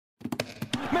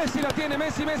Messi la tiene,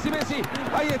 Messi.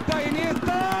 Ahí está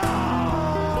Iniesta.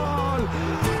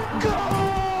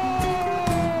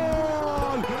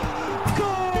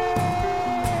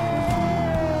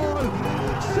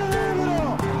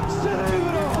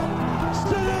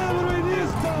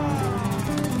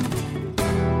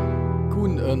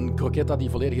 ¡Gol! Een Croqueta die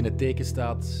volledig in het teken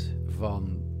staat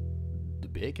van de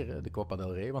beker, de Copa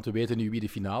del Rey. Want we weten nu wie de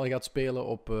finale gaat spelen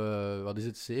op,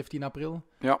 17 april?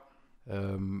 Ja.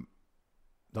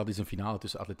 Dat is een finale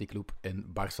tussen Athletic Club en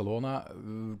Barcelona.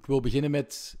 Ik wil beginnen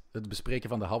met het bespreken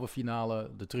van de halve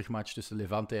finale, de terugmatch tussen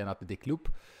Levante en Athletic Club.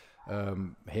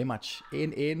 Heenmatch 1-1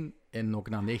 en ook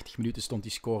na 90 minuten stond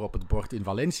die score op het bord in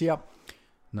Valencia.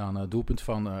 Na een doelpunt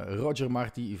van Roger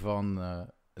Marti van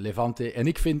Levante. En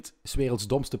ik vind 's werelds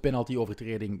domste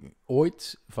penalty-overtreding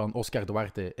ooit van Oscar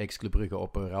Duarte, ex-Club Brugge,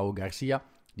 op Raúl Garcia.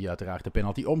 Die uiteraard de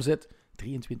penalty omzet.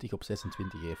 23 op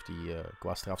 26 heeft hij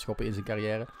qua strafschoppen in zijn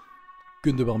carrière.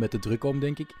 Kun je wel met de druk om,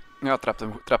 denk ik. Ja,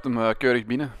 trapt hem keurig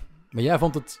binnen. Maar jij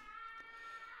vond het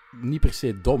niet per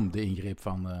se dom, de ingreep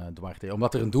van Duarte.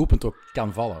 Omdat er een doelpunt ook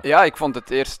kan vallen. Ja, ik vond het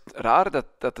eerst raar dat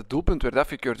het doelpunt werd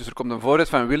afgekeurd. Dus er komt een voorzet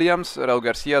van Williams. Raúl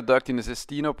Garcia duikt in de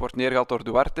 16 op, wordt neergehaald door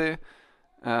Duarte.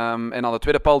 En aan de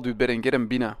tweede paal duwt Berenguer hem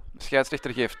binnen. De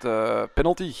scheidsrechter geeft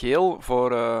penalty, geel,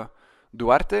 voor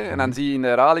Duarte. En dan zie je in de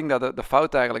herhaling dat de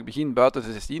fout eigenlijk begint buiten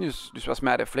de 16. Dus was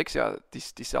mijn reflex, ja,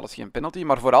 het is zelfs geen penalty.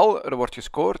 Maar vooral, er wordt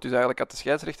gescoord. Dus eigenlijk had de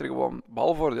scheidsrechter gewoon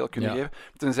balvoordeel kunnen geven.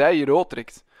 Tenzij je rood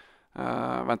trekt.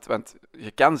 Want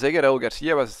je kan zeggen, Raúl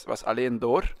Garcia was alleen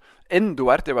door. En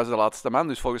Duarte was de laatste man.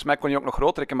 Dus volgens mij kon je ook nog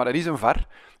rood trekken. Maar er is een VAR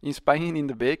in Spanje in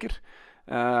de beker.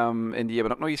 En die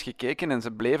hebben ook nog eens gekeken en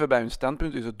ze bleven bij hun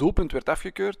standpunt. Dus het doelpunt werd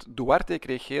afgekeurd, Duarte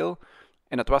kreeg geel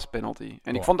en het was penalty.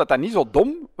 En ik vond dat niet zo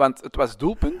dom, want het was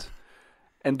doelpunt.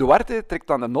 En Duarte trekt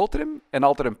dan de noodrem en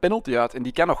haalt er een penalty uit. En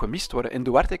die kan nog gemist worden. En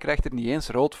Duarte krijgt er niet eens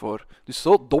rood voor. Dus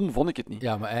zo dom vond ik het niet.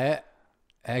 Ja, maar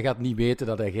hij gaat niet weten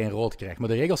dat hij geen rood krijgt. Maar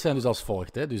de regels zijn dus als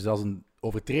volgt. Hè? Dus als een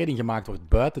overtreding gemaakt wordt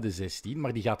buiten de 16,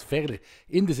 maar die gaat verder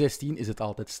in de 16, is het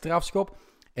altijd strafschop.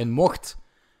 En mocht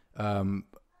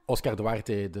Oscar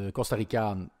Duarte, de Costa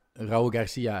Ricaan, Raúl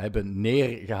Garcia hebben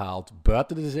neergehaald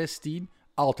buiten de 16,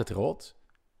 altijd rood.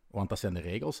 Want dat zijn de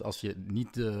regels. Als je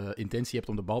niet de intentie hebt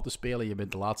om de bal te spelen, je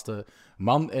bent de laatste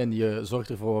man en je zorgt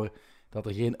ervoor dat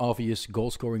er geen obvious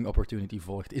goalscoring opportunity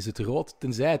volgt, is het rood,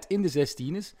 tenzij het in de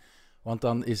 16 is. Want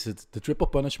dan is het de triple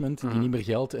punishment die niet meer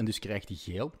geldt en dus krijgt hij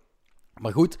geel.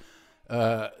 Maar goed,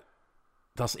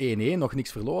 dat is 1-1, nog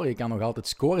niks verloren. Je kan nog altijd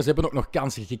scoren. Ze hebben ook nog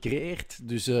kansen gecreëerd.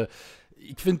 Dus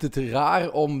ik vind het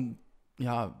raar om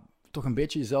toch een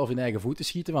beetje jezelf in eigen voet te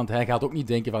schieten. Want hij gaat ook niet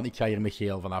denken van ik ga hier met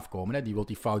geel vanaf komen. Hè. Die wil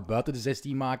die fout buiten de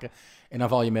 16 maken. En dan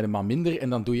val je met een man minder. En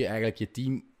dan doe je eigenlijk je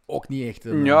team ook niet echt...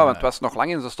 Ja, want het was nog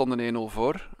lang en ze stonden 1-0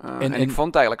 voor. En ik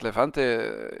vond eigenlijk Levante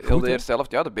heel de eerste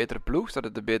helft de betere ploeg. Ze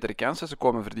hadden de betere kansen. Ze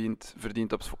komen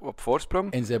verdiend op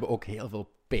voorsprong. En ze hebben ook heel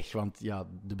veel pech. Want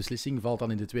de beslissing valt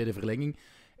dan in de tweede verlenging.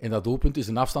 En dat doelpunt is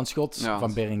een afstandsschot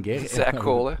van Berenguer.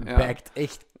 Zijkgoal, hè. Ja. Bijkt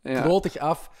echt klotig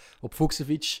af op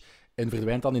Vukcevic. En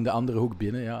verdwijnt dan in de andere hoek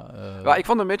binnen. Ja, ik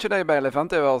vond een beetje dat je bij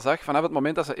Levante wel zag, vanaf het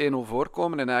moment dat ze 1-0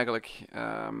 voorkomen en eigenlijk,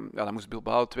 dan moest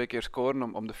Bilbao 2 keer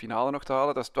scoren om de finale nog te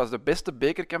halen. Het was de beste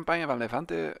bekercampagne van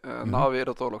Levante na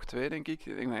Wereldoorlog 2, denk ik.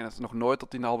 Ik denk dat ze nog nooit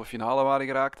tot in de halve finale waren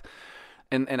geraakt.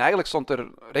 En eigenlijk stond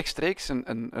er rechtstreeks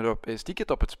een Europees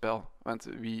ticket op het spel. Want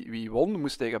wie won,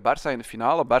 moest tegen Barça in de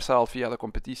finale. Barça haalt via de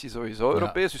competitie sowieso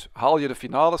Europees. Dus haal je de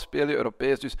finale, speel je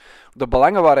Europees. Dus de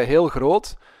belangen waren heel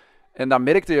groot. En dat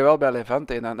merkte je wel bij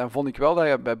Levante. En dan vond ik wel dat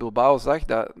je bij Bilbao zag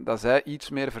dat zij iets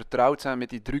meer vertrouwd zijn met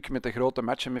die druk, met de grote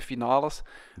matchen, met finales.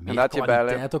 Meer en dat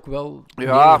kwaliteit ook wel, meer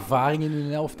ervaring in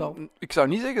hun elftal. Ik zou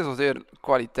niet zeggen zozeer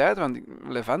kwaliteit, want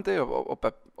Levante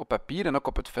op papier en ook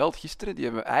op het veld gisteren, die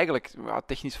hebben eigenlijk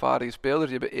technisch vaardige spelers,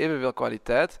 die hebben evenveel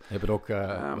kwaliteit. Ze hebben ook,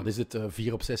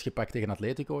 4 op 6 gepakt tegen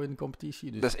Atletico in de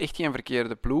competitie. Dus. Dat is echt geen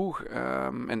verkeerde ploeg.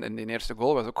 En die eerste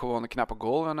goal was ook gewoon een knappe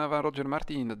goal van Roger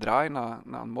Marti in de draai, na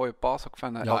een mooie paas ook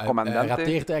van El Comandante. Hij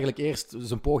rateert eigenlijk eerst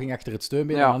zijn poging achter het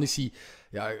steunbeen en dan is hij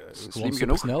slim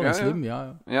genoeg. Snel en slim.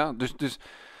 Ja, dus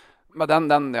maar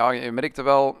dan je merkte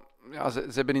wel... Ja, ze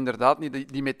hebben inderdaad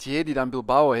niet die métier die dan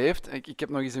Bilbao heeft. Ik heb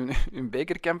nog eens hun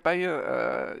bekercampagne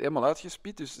helemaal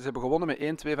uitgespied. Dus ze hebben gewonnen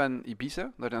met 1-2 van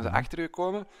Ibiza. Daar zijn ze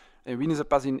achtergekomen. En winnen ze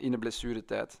pas in de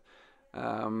blessuretijd.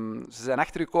 Ze zijn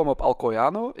achtergekomen op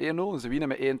Alcoyano, 1-0. En ze winnen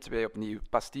met 1-2 opnieuw.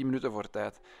 Pas 10 minuten voor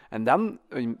tijd. En dan,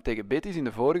 tegen Betis in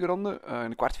de vorige ronde, in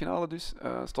de kwartfinale dus,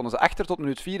 stonden ze achter tot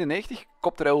minuut 94.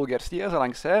 Kopte Raúl Garcia ze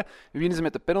langs zij. Winnen ze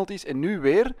met de penalties. En nu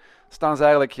weer staan ze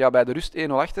eigenlijk bij de rust 1-0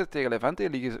 achter tegen Levante.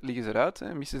 Liggen ze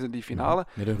eruit, missen ze die finale.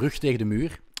 Met een rug tegen de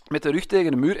muur. met de rug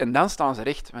tegen de muur en dan staan ze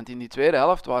recht. Want in die tweede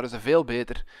helft waren ze veel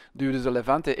beter. Duwden ze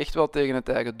Levante echt wel tegen het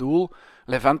eigen doel.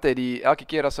 Levante die elke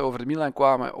keer als ze over de middenlijn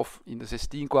kwamen of in de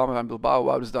 16 kwamen van Bilbao,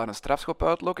 wouden ze daar een strafschop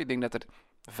uitlokken. Ik denk dat er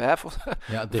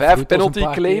 5 penalty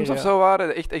claims of zo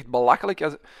waren. Echt belachelijk.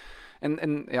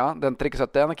 En ja, dan trekken ze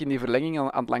uiteindelijk in die verlenging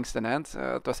aan het langste eind.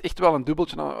 Het was echt wel een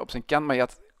dubbeltje op zijn kant, maar je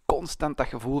had constant dat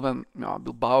gevoel van, ja,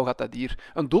 Bilbao gaat dat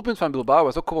hier. Een doelpunt van Bilbao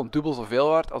was ook gewoon dubbel zoveel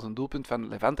waard als een doelpunt van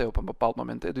Levante op een bepaald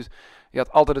moment. Hè. Dus je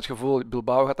had altijd het gevoel,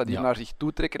 Bilbao gaat dat hier naar zich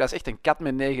toe trekken. Dat is echt een kat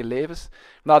met 9 levens.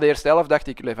 Na de eerste helft dacht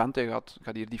ik, Levante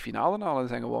gaat hier die finale halen, ze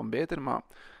zijn gewoon beter. Maar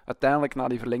uiteindelijk, na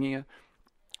die verlengingen,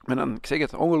 met een, ik zeg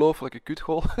het, ongelooflijke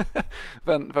kutgoal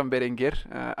van Berenguer,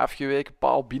 afgeweken,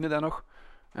 paal binnen dan nog.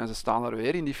 En ze staan er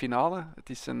weer in die finale. Het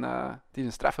is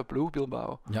een straffe ploeg,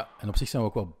 Bilbao. Ja, en op zich zijn we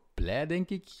ook wel blij, denk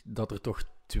ik, dat er toch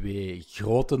 2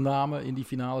 grote namen in die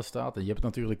finale staan. En je hebt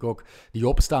natuurlijk ook die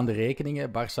openstaande rekeningen.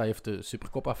 Barça heeft de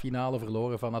Supercopa-finale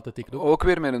verloren van Athletic Club. Ook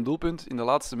weer met een doelpunt in de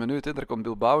laatste minuut. Hè. Daar komt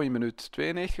Bilbao in minuut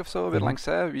 92 of zo weer langs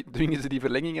zij. Dwingen ze die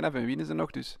verlengingen af en winnen ze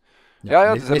nog. Dus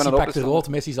ja, Messi pakt de rood.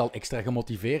 Messi zal extra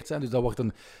gemotiveerd zijn. Dus dat wordt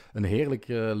een heerlijk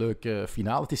leuke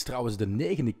finale. Het is trouwens de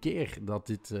 9e keer dat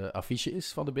dit affiche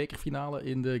is van de bekerfinale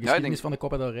in de geschiedenis van de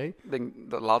Copa del Rey. Ik denk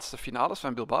de laatste finales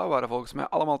van Bilbao waren volgens mij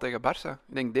allemaal tegen Barça.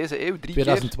 Ik denk deze eeuw 3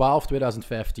 2012, keer.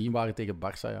 2015 waren tegen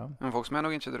Barça, ja. En volgens mij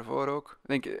nog eentje ervoor ook.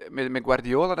 Ik denk, met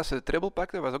Guardiola, dat ze de treble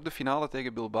pakten, was ook de finale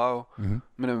tegen Bilbao.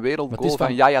 Met een wereldgoal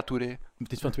van Yaya Touré.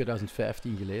 Het is van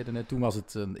 2015 geleden. Hè. Toen was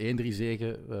het een 1-3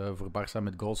 zege voor Barça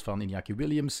met goals van Iñaki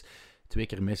Williams, 2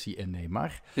 keer Messi en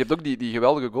Neymar. Je hebt ook die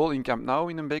geweldige goal in Camp Nou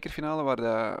in een bekerfinale,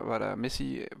 waar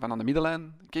Messi van aan de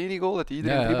middenlijn... Ken je die goal? Dat hij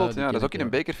iedereen dribbelt? Ja, dat is ook in een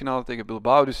bekerfinale tegen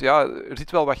Bilbao. Dus ja, er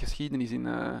zit wel wat geschiedenis in.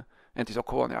 En het is ook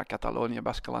gewoon Catalonië,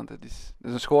 Baskeland. Het is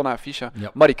een schone affiche.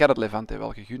 Ja. Maar ik had het Levante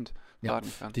wel gegund. Ja,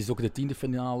 het is ook de 10e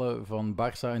finale van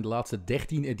Barça in de laatste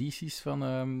 13 edities van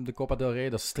de Copa del Rey.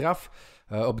 Dat is straf.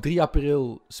 Op 3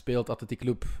 april speelt Athletic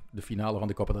Club de finale van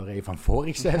de Copa del Rey van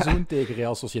vorig seizoen tegen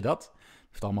Real Sociedad.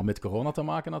 Heeft allemaal met corona te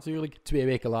maken natuurlijk. 2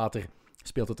 weken later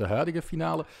speelt het de huidige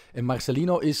finale. En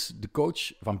Marcelino is de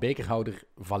coach van bekerhouder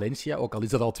Valencia, ook al is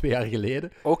dat al 2 jaar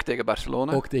geleden. Ook tegen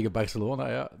Barcelona. Ook tegen Barcelona,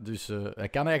 ja. Dus hij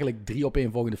kan eigenlijk 3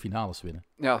 opeenvolgende finales winnen.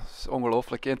 Ja, dat is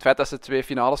ongelooflijk. Het feit dat ze 2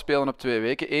 finales spelen op 2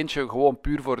 weken. Eentje gewoon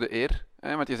puur voor de eer.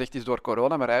 Want je zegt het is door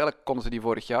corona, maar eigenlijk konden ze die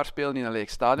vorig jaar spelen in een leeg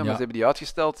stadion. Maar ze hebben die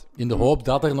uitgesteld. In de hoop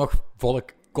dat er nog volk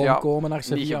kon komen naar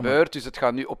Sevilla. Niet gebeurd, dus het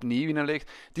gaat nu opnieuw in een leeg.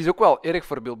 Het is ook wel erg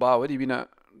voor Bilbao. Hè. Die winnen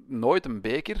nooit een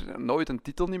beker, nooit een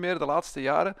titel niet meer de laatste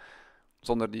jaren.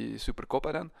 Zonder die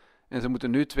Supercopa dan. En ze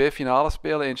moeten nu 2 finales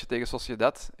spelen. Eentje tegen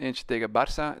Sociedad, eentje tegen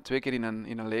Barça. 2 keer in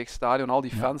een leeg stadion. Al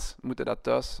die fans moeten dat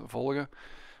thuis volgen.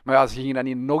 Maar ja, ze gingen dan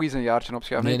niet nog eens een jaartje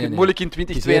opschuiven. Nee. Je kunt moeilijk in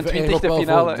 2022 de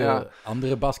finale. Voor de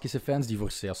andere Baskische fans die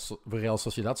voor Real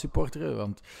Sociedad supporteren.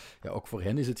 Want ja, ook voor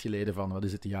hen is het geleden van, wat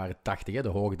is het, de jaren 80, hè, de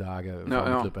hoogdagen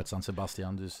van de club uit San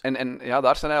Sebastian. Dus. En ja,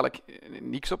 daar staat eigenlijk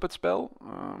niks op het spel.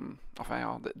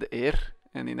 De eer.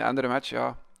 En in de andere match,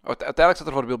 ja. Uiteindelijk staat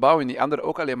er voor Bilbao in die andere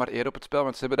ook alleen maar eer op het spel.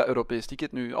 Want ze hebben dat Europees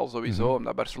ticket nu al sowieso.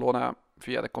 Omdat Barcelona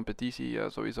via de competitie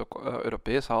sowieso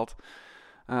Europees haalt.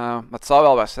 Maar het zou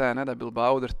wel wat zijn, hè, dat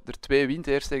Bilbao er 2 wint.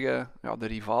 Eerst tegen de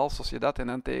rivaal Sociedad en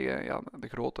dan tegen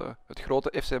het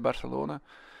grote FC Barcelona.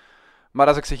 Maar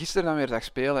als ik ze gisteren dan weer zag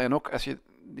spelen en ook als je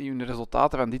die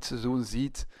resultaten van dit seizoen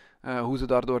ziet, hoe ze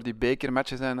daardoor die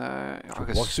bekermatchen zijn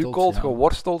gesukkeld,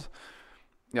 geworsteld,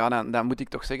 ja, dan moet ik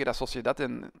toch zeggen dat Sociedad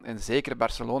en zeker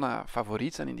Barcelona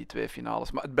favoriet zijn in die 2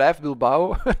 finales. Maar het blijft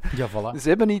Bilbao. Ja, voilà. Ze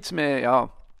hebben iets met...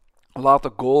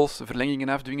 laten goals, verlengingen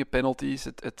afdwingen, penalties,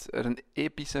 er een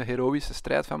epische, heroïsche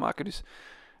strijd van maken. Dus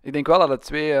ik denk wel dat het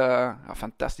 2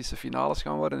 fantastische finales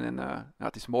gaan worden. En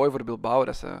het is mooi voor Bilbao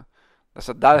dat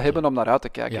ze daar hebben om naar uit te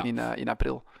kijken in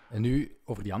april. En nu,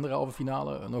 over die andere halve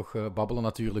finale, nog babbelen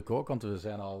natuurlijk ook, want we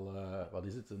zijn al,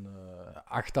 een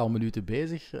 8-tal minuten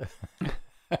bezig.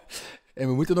 En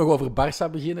we moeten nog over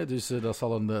Barça beginnen, dus dat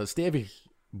zal een stevig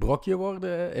brokje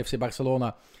worden. FC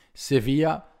Barcelona,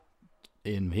 Sevilla...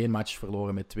 In heenmatch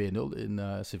verloren met 2-0 in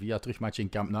Sevilla, terugmatch in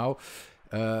Camp Nou.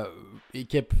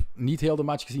 Ik heb niet heel de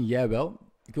match gezien, jij wel.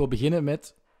 Ik wil beginnen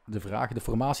met de vraag, de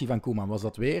formatie van Koeman. Was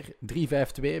dat weer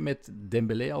 3-5-2 met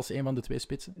Dembélé als een van de 2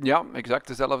 spitsen? Ja, exact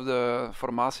dezelfde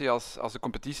formatie als de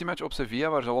competitiematch op Sevilla,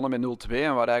 waar ze wonnen met 0-2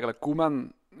 en waar eigenlijk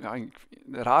Koeman,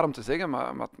 raar om te zeggen,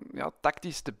 maar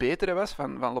tactisch de betere was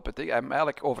van Lopetegui. Hij hem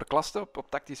eigenlijk overklaste op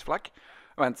tactisch vlak.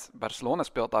 Want Barcelona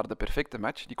speelt daar de perfecte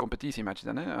match, die competitiematch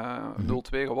dan, 0-2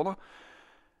 gewonnen.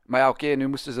 Maar ja, oké, nu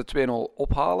moesten ze 2-0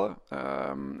 ophalen.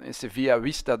 En Sevilla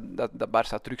wist dat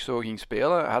Barça terug zo ging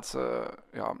spelen.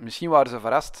 Misschien waren ze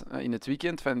verrast in het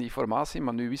weekend van die formatie,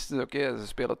 maar nu wisten ze, oké, ze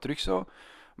spelen terug zo.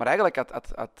 Maar eigenlijk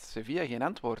had Sevilla geen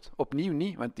antwoord. Opnieuw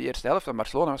niet, want die eerste helft van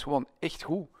Barcelona was gewoon echt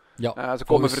goed. Ja, Ze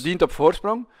komen verdiend op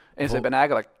voorsprong. En ze hebben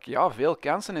eigenlijk veel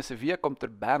kansen en Sevilla komt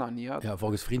er bijna niet uit. Ja,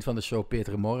 volgens vriend van de show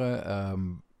Peter Morre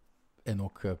en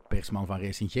ook persman van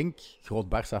Racing Genk, groot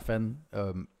Barça-fan,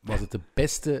 was het de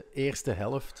beste eerste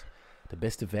helft, de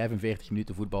beste 45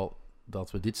 minuten voetbal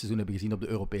dat we dit seizoen hebben gezien op de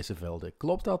Europese velden.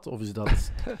 Klopt dat of is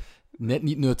dat net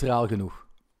niet neutraal genoeg?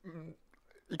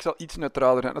 Ik zal iets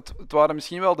neutraler zijn. Het waren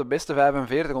misschien wel de beste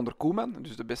 45 onder Koeman,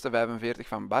 dus de beste 45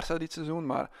 van Barça dit seizoen,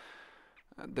 maar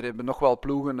er hebben nog wel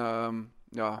ploegen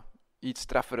iets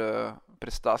straffere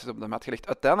prestaties op de mat gelegd.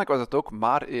 Uiteindelijk was het ook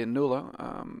maar 1-0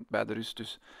 bij de rust.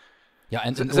 Dus. Ja,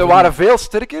 en ze waren veel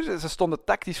sterker, ze stonden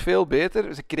tactisch veel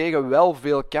beter, ze kregen wel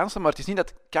veel kansen, maar het is niet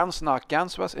dat kans na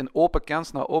kans was en open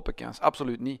kans na open kans.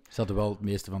 Absoluut niet. Ze hadden wel het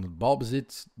meeste van het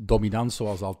balbezit, dominant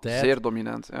zoals altijd. Zeer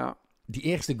dominant, ja. Die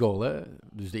eerste goal, hè,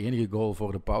 dus de enige goal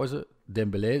voor de pauze,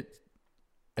 Dembélé,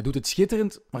 hij doet het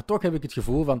schitterend, maar toch heb ik het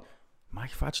gevoel van,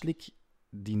 mag Vaclik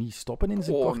die niet stoppen in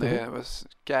zijn korte hoek? Nee, dat was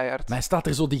keihard. Maar hij staat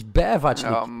er zo dichtbij,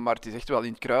 Vaclik. Ja, maar het is echt wel in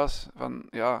het kruis.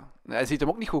 Hij ziet hem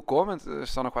ook niet goed komen. Er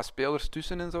staan nog wat spelers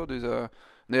tussen en zo. Dus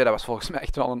nee, dat was volgens mij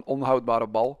echt wel een onhoudbare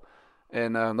bal.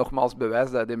 En nogmaals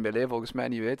bewijs dat Dembélé volgens mij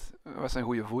niet weet wat zijn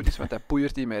goede voet is. Want hij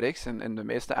poeiert die met rechts. En de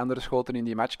meeste andere schoten in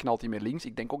die match knalt hij met links.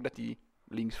 Ik denk ook dat hij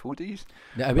linksvoetig is.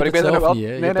 Ja, hij weet het zelf niet,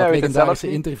 hè. Je hebt dat legendarische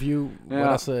interview,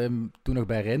 waar ze hem toen nog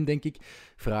bij Rennes, denk ik,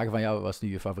 vragen van, wat is nu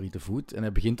je favoriete voet? En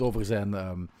hij begint over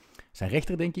zijn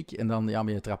rechter, denk ik, en dan, maar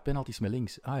je trapt penalties met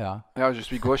links. Ah ja. Ja, je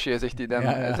suis gaucher, zegt hij dan.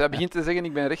 Dus hij begint te zeggen,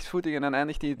 ik ben rechtsvoetig, en dan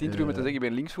eindigt hij het interview met te zeggen, ik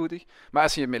ben linksvoetig. Maar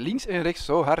als je met links en rechts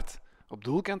zo hard op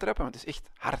doel kan trappen, want het is echt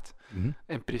hard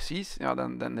en precies,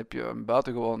 dan heb je een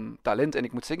buitengewoon talent. En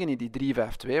ik moet zeggen, in die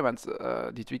 3-5-2, want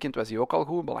dit weekend was hij ook al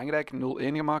goed, belangrijk, 0-1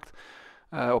 gemaakt.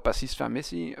 Op assist van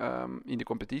Messi in de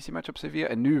competitiematch op Sevilla.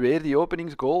 En nu weer die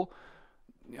openingsgoal.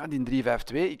 Ja, die 3-5-2.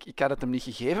 Ik had het hem niet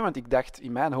gegeven, want ik dacht,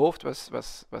 in mijn hoofd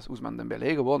was Ousmane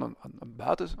Dembélé gewoon een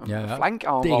buiten, een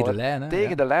flankaanval. Tegen de lijn, hè?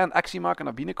 Tegen de lijn, actie maken,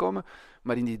 naar binnen komen.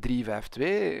 Maar in die 3-5-2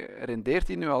 rendeert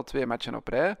hij nu al 2 matchen op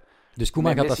rij. Dus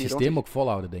Koeman gaat dat systeem ook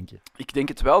volhouden, denk je? Ik denk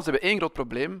het wel. Ze hebben één groot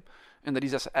probleem. En dat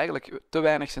is dat ze eigenlijk te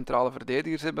weinig centrale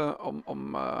verdedigers hebben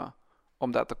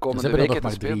om dat de komende weken te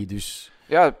spelen. Ze hebben er nog maar 3, dus...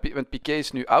 Ja, want Piqué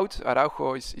is nu oud,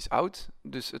 Araujo is oud,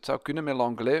 dus het zou kunnen met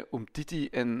Lenglet, Umtiti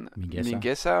en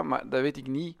Mingueza, maar dat weet ik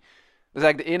niet. Dat is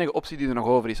eigenlijk de enige optie die er nog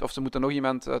over is. Of ze moeten nog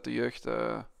iemand uit de jeugd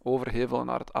overhevelen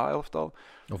naar het A-elftal.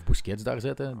 Of Busquets daar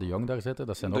zetten, De Jong daar zetten,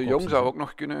 dat zijn ook De Jong opties, zou ook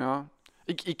nog kunnen, ja.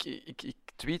 Ik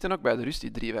tweette ook bij de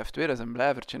rust, die 3-5-2, dat is een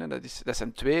blijvertje. Hè. Dat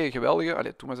zijn 2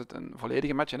 geweldige, toen was het een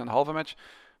volledige match en een halve match,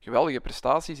 geweldige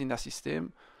prestaties in dat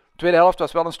systeem. De tweede helft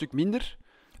was wel een stuk minder.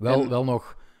 Wel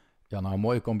nog... Ja, nou, een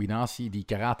mooie combinatie. Die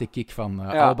karate-kick van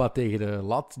Alba tegen de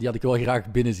lat, die had ik wel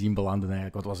graag binnen zien belanden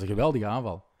eigenlijk. Want het was een geweldige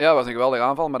aanval. Ja, het was een geweldige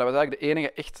aanval, maar dat was eigenlijk de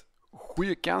enige echt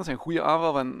goede kans en goede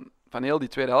aanval van heel die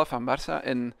tweede helft van Barça.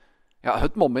 En ja,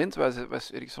 het moment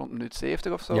was ergens rond minuut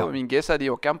 70 of zo. Ja. Mingueza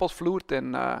die Ocampos vloert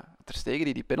en Ter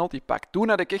Stegen die penalty pakt. Toen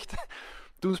had ik echt...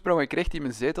 Toen sprong ik recht in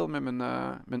mijn zetel met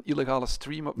mijn illegale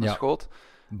stream op mijn schoot.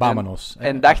 Bamanos.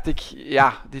 En dacht ik,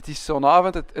 dit is zo'n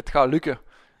avond, het gaat lukken.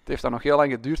 Het heeft dan nog heel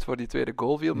lang geduurd voor die tweede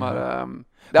goal viel, maar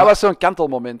dat was zo'n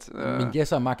kantelmoment.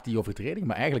 Mingueza maakt die overtreding,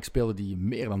 maar eigenlijk speelde die een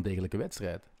meer dan degelijke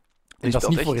wedstrijd. En dat is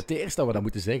niet echt voor het eerst dat we dat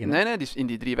moeten zeggen. Nee, die is in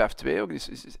die 3-5-2 ook. Dat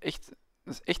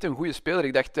is echt een goede speler.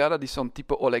 Ik dacht, dat is zo'n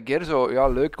type Oleguer,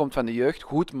 zo leuk, komt van de jeugd,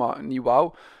 goed, maar niet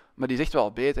wauw. Maar die is echt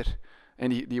wel beter. En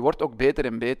die wordt ook beter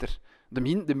en beter.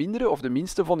 De mindere of de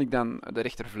minste vond ik dan de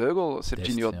rechtervleugel,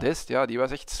 Serginho Dest. Ja, die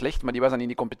was echt slecht, maar die was dan in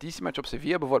die competitiematch op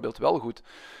Sevilla bijvoorbeeld wel goed.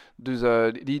 Dus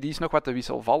die is nog wat te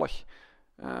wisselvallig.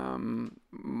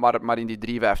 Maar in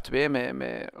die 3-5-2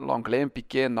 met Lenglet en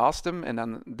Piqué naast hem en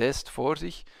dan Dest voor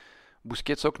zich,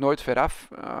 Busquets ook nooit veraf,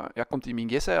 komt die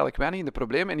Mingueza eigenlijk weinig in de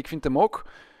problemen. En ik vind hem ook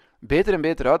beter en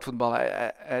beter uitvoetballen.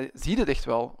 Hij ziet het echt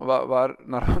wel,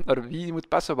 naar wie hij moet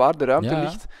passen, waar de ruimte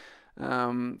ligt.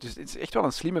 Dus het is echt wel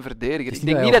een slimme verdediger. Ik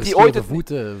denk niet dat hij ooit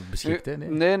voeten beschikt, hè?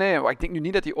 Nee. Maar ik denk nu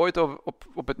niet dat hij ooit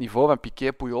op het niveau van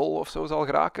Piqué, Puyol of zo zal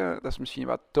geraken. Dat is misschien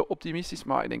wat te optimistisch,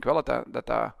 maar ik denk wel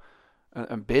dat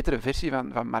een betere versie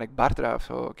van Marc Bartra of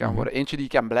zo kan worden. Eentje die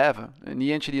kan blijven. Niet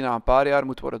eentje die na een paar jaar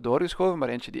moet worden doorgeschoven, maar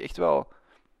eentje die echt wel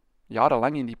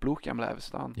jarenlang in die ploeg kan blijven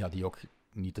staan. Ja, die ook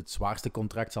niet het zwaarste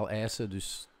contract zal eisen,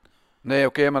 dus Nee,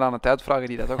 oké, maar aan de tijd vragen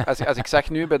die dat ook. Als ik zag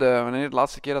nu, wanneer de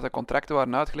laatste keer dat de contracten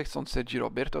waren uitgelegd, stond Sergio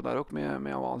Roberto daar ook met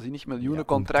een waanzinnig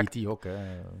miljoenencontract. Titi ook,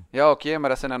 hè. Ja, oké, maar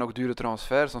dat zijn dan ook dure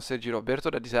transfers. Want Sergio Roberto,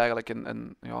 dat is eigenlijk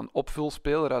een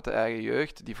opvulspeler uit de eigen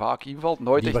jeugd, die vaak invalt.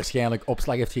 Nooit Die echt... waarschijnlijk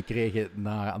opslag heeft gekregen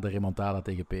na de remontada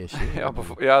tegen PSG.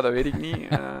 Ja, dat weet ik niet.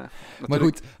 Maar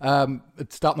goed,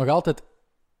 het staat nog altijd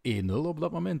 1-0 op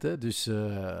dat moment. Hè. Dus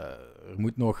er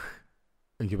moet nog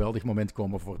een geweldig moment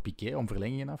komen voor Piqué om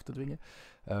verlengingen af te dwingen.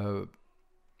 Een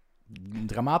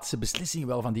dramatische beslissing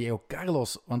wel van Diego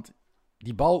Carlos. Want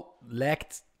die bal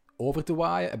lijkt over te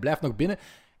waaien. Hij blijft nog binnen.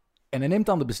 En hij neemt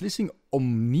dan de beslissing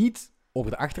om niet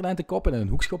over de achterlijn te koppen en een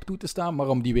hoekschop toe te staan, maar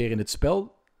om die weer in het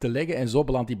spel te leggen. En zo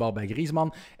belandt die bal bij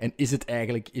Griezmann. En is het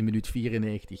eigenlijk in minuut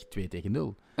 94 2-0.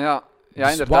 Ja,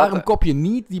 dus inderdaad. Waarom kop je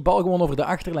niet die bal gewoon over de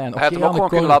achterlijn? Hij had hem ook gewoon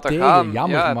kunnen laten gaan.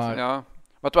 Jammer, ja, maar... Ja.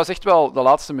 Maar het was echt wel, de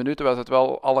laatste minuten was het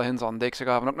wel alle hens aan dek. Ze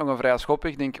gaven ook nog een vrije schop.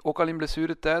 Ik denk ook al in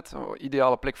blessuretijd.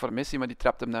 Ideale plek voor Messi, maar die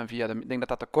trapt hem dan via ik denk dat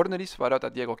dat de corner is, waaruit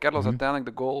dat Diego Carlos uiteindelijk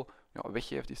de goal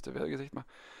weggeeft, is te veel gezegd. Maar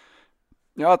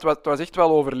ja, het was echt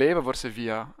wel overleven voor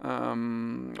Sevilla.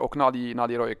 Ook na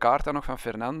die rode kaart dan nog van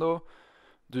Fernando.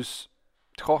 Dus,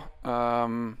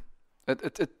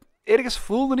 ergens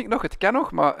voelde ik nog, het kan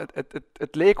nog, maar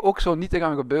het leek ook zo niet te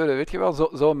gaan gebeuren. Weet je wel,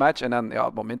 zo'n match. En dan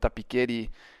het moment dat Piqué die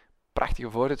prachtige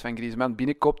voorzet van Griezmann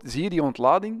binnenkopt, zie je die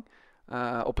ontlading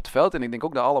op het veld. En ik denk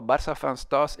ook dat alle Barça-fans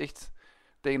thuis echt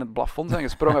tegen het plafond zijn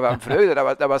gesprongen van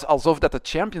vreugde. Dat was alsof dat de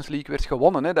Champions League werd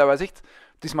gewonnen. Hè. Dat was echt...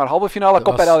 Het is maar halve finale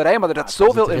Copa del Rey, maar er had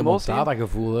zoveel emotie. Het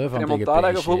remontada-gevoel, hè, van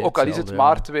remontada-gevoel, ook al is het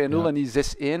maar 2-0 ja. en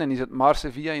niet 6-1 en is het maar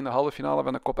Sevilla in de halve finale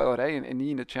van de Copa del Rey en niet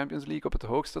in de Champions League op het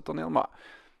hoogste toneel. Maar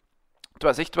het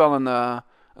was echt wel een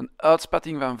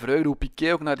uitspatting van vreugde, hoe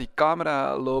Piqué ook naar die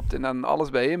camera loopt en dan alles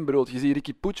bijeenbrult. Je ziet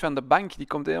Ricky Puig van de bank, die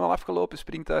komt helemaal afgelopen,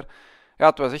 springt daar. Ja,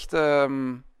 het was echt...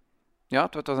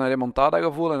 het was een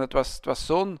remontada-gevoel en het was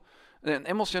zo'n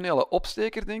emotionele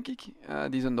opsteker, denk ik,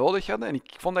 die ze nodig hadden. En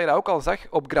ik vond dat je dat ook al zag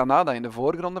op Granada in de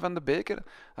voorgronde van de beker.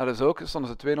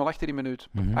 Stonden ze 2-0 achter in minuut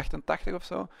 88 of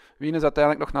zo. Winnen ze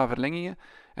uiteindelijk nog naar verlengingen.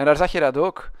 En daar zag je dat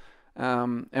ook.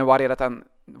 En waar je dat dan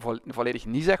volledig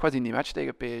niet zag, was in die match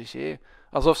tegen PSG.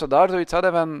 Alsof ze daar zoiets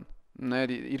hadden van... Nee,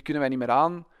 hier kunnen wij niet meer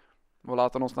aan. We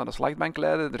laten ons naar de slagbank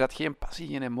leiden. Er zat geen passie,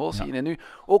 geen emotie in. En nu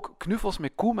ook knuffels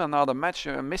met Koeman na de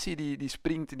match. Messi die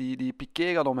springt, die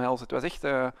Piqué gaat omhelzen. Het was echt,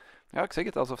 ik zeg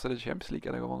het, alsof ze de Champions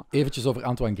League hadden gewonnen. Eventjes over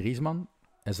Antoine Griezmann.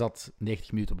 Hij zat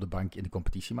 90 minuten op de bank in de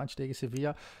competitiematch tegen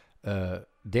Sevilla.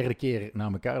 Derde keer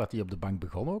na elkaar dat hij op de bank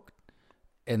begon ook.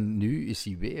 En nu is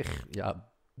hij weer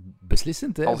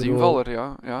beslissend. Hè? Als invaller,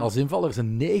 ja. Als invaller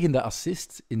zijn 9e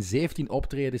assist in 17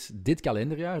 optredens dit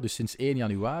kalenderjaar, dus sinds 1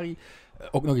 januari.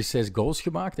 Ook nog eens 6 goals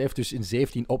gemaakt. Hij heeft dus in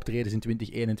 17 optredens in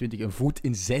 2021 een voet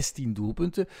in 16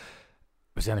 doelpunten.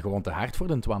 We zijn gewoon te hard voor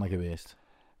de Twanne geweest.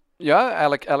 Ja,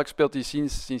 eigenlijk speelt hij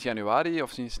sinds januari of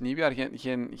sinds nieuwjaar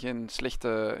geen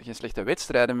slechte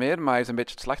wedstrijden meer, maar hij is een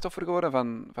beetje het slachtoffer geworden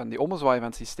van die ommezwaai van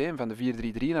het systeem, van de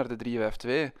 4-3-3 naar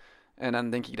de 3-5-2. En dan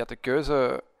denk ik dat de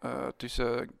keuze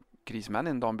tussen Griezmann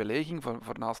en Dembélé ging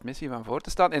voor naast Messi van voor te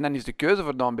staan. En dan is de keuze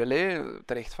voor Dembélé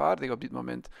te rechtvaardig op dit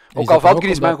moment. Ook al valt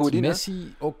Griezmann goed in.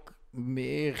 Messi ook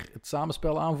meer het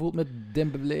samenspel aanvoelt met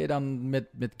Dembélé dan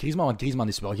met Griezmann. Want Griezmann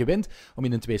is wel gewend om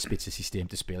in een twee-spitsen systeem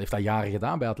te spelen. Heeft dat jaren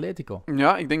gedaan bij Atletico.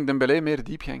 Ja, ik denk Dembélé meer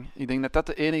diepgang. Ik denk dat dat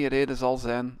de enige reden zal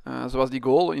zijn. Zoals die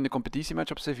goal in de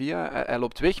competitiematch op Sevilla. Hij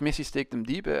loopt weg, Messi steekt hem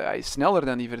diep. Hij is sneller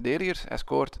dan die verdedigers. Hij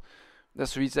scoort. Dat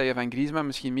is zoiets dat je van Griezmann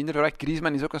misschien minder verwacht.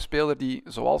 Griezmann is ook een speler die,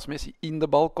 zoals Messi, in de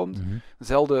bal komt.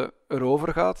 Zelden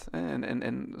erover gaat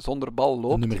en zonder bal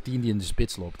loopt. De nummer 10 die in de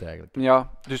spits loopt eigenlijk.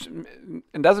 Ja, dus,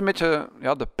 en dat is een beetje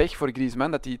de pech voor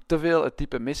Griezmann, dat hij te veel het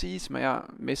type Messi is. Maar ja,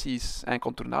 Messi is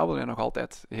incontournabel en nog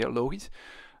altijd heel logisch.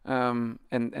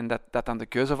 En dat dan de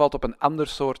keuze valt op een ander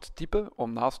soort type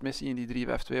om naast Messi in die 3-5-2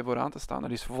 vooraan te staan.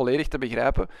 Dat is volledig te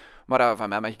begrijpen. Maar van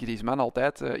mij mag Griezmann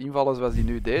altijd invallen zoals hij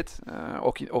nu deed.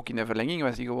 Ook in de verlenging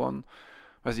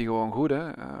was hij gewoon goed. Hè?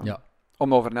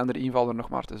 Om over een andere invaller nog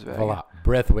maar te zwijgen. Voilà,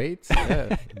 Braithwaite,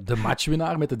 de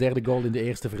matchwinnaar met de derde goal in de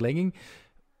eerste verlenging.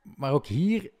 Maar ook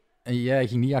hier, en jij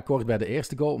ging niet akkoord bij de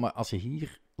eerste goal, maar als je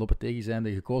hier Lopetegui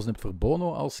zijnde gekozen hebt voor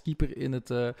Bono als keeper in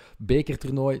het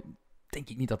bekertoernooi, denk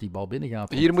ik niet dat die bal binnen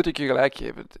gaat. Hier moet ik je gelijk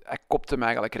geven. Hij kopt hem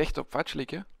eigenlijk recht op Vatschlik.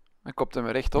 Hij kopt hem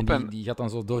recht op. En die gaat dan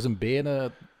zo door zijn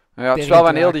benen... Ja, het is wel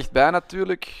van heel dichtbij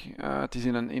natuurlijk. Het is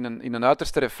in een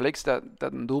uiterste reflex dat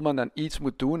een doelman dan iets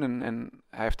moet doen. En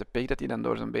hij heeft de pech dat hij dan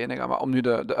door zijn benen gaat. Maar om nu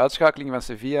de uitschakeling van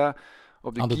Sevilla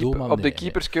op de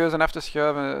keeperskeuze af te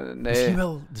schuiven... Nee. Misschien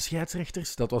wel de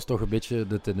scheidsrechters. Dat was toch een beetje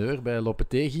de teneur bij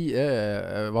Lopetegui.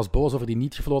 Hij was boos over die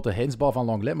niet gefloten hensbal van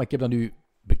Lenglet. Maar ik heb dat nu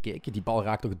bekeken. Die bal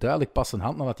raakt toch duidelijk pas zijn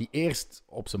hand nadat hij eerst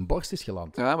op zijn borst is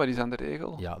geland. Ja, maar die is aan de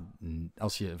regel. Ja,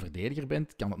 als je verdediger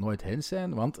bent, kan het nooit hens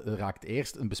zijn, want er raakt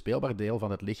eerst een bespeelbaar deel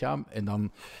van het lichaam en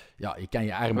dan, ja, je kan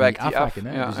je arm niet afhakken,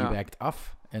 hè, dus die wijkt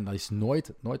af en dat is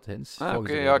nooit hens.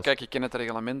 Oké, ja, kijk, je kent het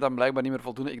reglement dan blijkbaar niet meer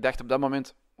voldoende. Ik dacht op dat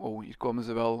moment, hier komen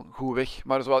ze wel goed weg.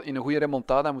 Maar zoals in een goede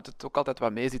remontada moet het ook altijd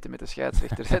wat meezitten met de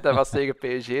scheidsrechter. Dat was tegen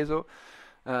PSG zo.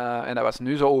 En dat was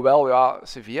nu zo, hoewel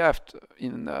Sevilla heeft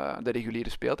in de reguliere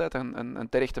speeltijd een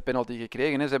terechte penalty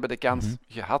gekregen. Hè. Ze hebben de kans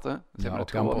gehad. Hè. Ze hebben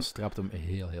het Campos trapt hem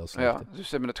heel slecht. Ja, dus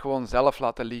ze hebben het gewoon zelf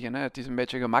laten liggen. Hè. Het is een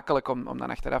beetje gemakkelijk om dan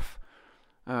achteraf...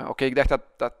 Oké, ik dacht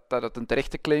dat het een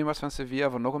terechte claim was van Sevilla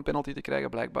voor nog een penalty te krijgen.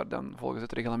 Blijkbaar dan volgens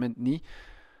het reglement niet.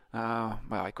 Maar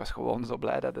ja, ik was gewoon zo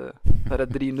blij dat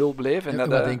het 3-0 bleef. En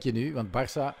wat denk je nu? Want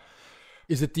Barça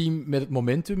is het team met het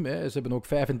momentum. Hè. Ze hebben ook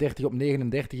 35 op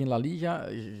 39 in La Liga.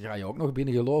 Ga je ook nog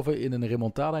binnen geloven in een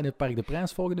remontada in het Parc des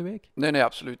Princes volgende week? Nee,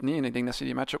 absoluut niet. En ik denk dat ze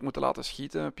die match ook moeten laten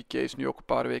schieten. Piqué is nu ook een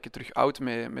paar weken terug oud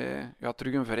met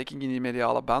terug een verrekking in die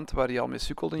mediale band waar hij al mee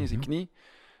sukkelde in zijn knie.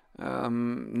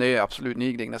 Nee, absoluut niet.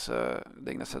 Ik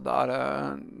denk dat ze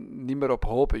daar niet meer op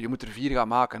hopen. Je moet er 4 gaan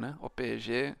maken, hè, op PSG.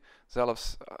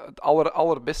 Zelfs het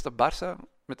allerbeste Barça,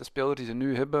 met de spelers die ze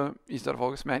nu hebben, is daar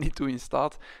volgens mij niet toe in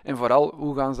staat. En vooral,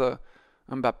 hoe gaan ze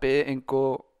Mbappé en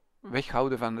co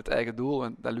weghouden van het eigen doel?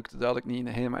 En dat lukte duidelijk niet in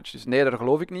de hele match. Dus nee, daar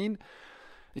geloof ik niet in.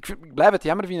 Ik blijf het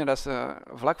jammer vinden dat ze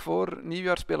vlak voor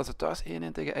nieuwjaar spelen ze thuis 1-1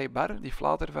 tegen Eibar, die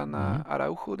flater van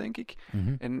Araujo, denk ik.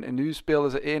 En nu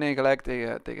spelen ze 1-1 gelijk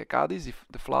tegen Cadiz,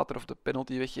 de flater of de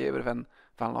penalty weggever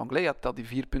van Langley. Had dat die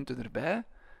 4 punten erbij.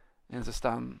 En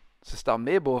ze staan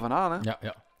mee bovenaan. Hè.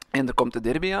 Ja. En er komt de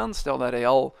derby aan. Stel dat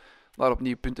Real daar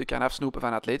opnieuw punten kan afsnoepen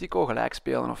van Atletico, gelijk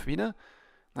spelen of winnen.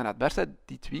 Dan had Barça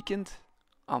dit weekend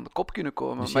aan de kop kunnen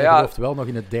komen. Dus maar je gelooft wel nog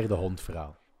in het derde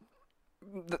hondverhaal.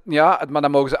 Ja, maar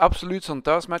dan mogen ze absoluut zo'n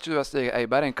thuismatch zoals tegen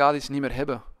Eibar en Cadiz niet meer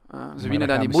hebben. Ze winnen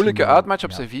dan die moeilijke uitmatch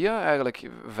op Sevilla, eigenlijk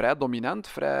vrij dominant,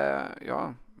 vrij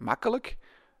makkelijk.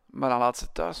 Maar dan laat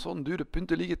ze thuis zo'n dure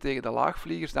punten liggen tegen de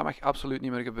laagvliegers. Dat mag absoluut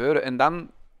niet meer gebeuren. En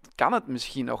dan kan het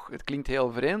misschien nog. Het klinkt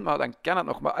heel vreemd, maar dan kan het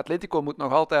nog. Maar Atletico moet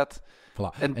nog altijd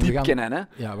een diep kennen. Hè?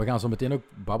 Ja, we gaan zo meteen ook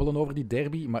babbelen over die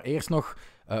derby. Maar eerst nog,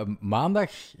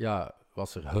 maandag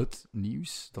was er het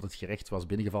nieuws dat het gerecht was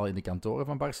binnengevallen in de kantoren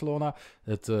van Barcelona.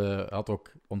 Het had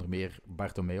ook onder meer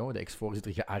Bartomeu, de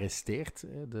ex-voorzitter, gearresteerd.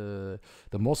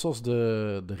 De Mossos,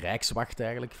 de rijkswacht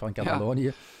eigenlijk van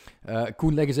Catalonië.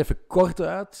 Koen, leg eens even kort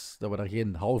uit, dat we daar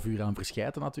geen half uur aan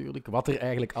verschijten natuurlijk, wat er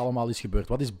eigenlijk allemaal is gebeurd.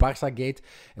 Wat is Barça-gate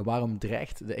en waarom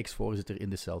dreigt de ex-voorzitter in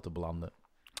de cel te belanden?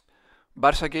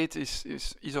 Barça-gate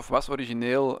is of was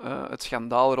origineel het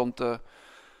schandaal rond de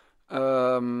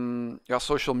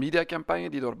social media campagne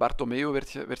die door Bartomeu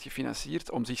werd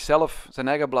gefinancierd om zichzelf, zijn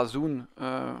eigen blazoen,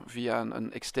 via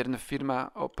een externe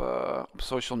firma op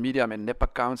social media met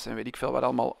nepaccounts en weet ik veel wat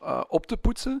allemaal op te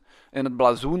poetsen. En het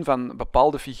blazoen van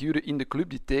bepaalde figuren in de club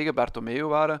die tegen Bartomeu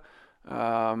waren,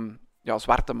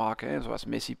 zwart te maken. Hè, zoals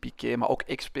Messi, Piqué, maar ook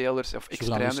ex-spelers of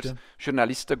ex-trainers,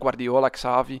 journalisten, Guardiola,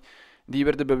 Xavi. Die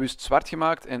werden bewust zwart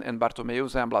gemaakt en Bartomeu,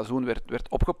 zijn blazoen, werd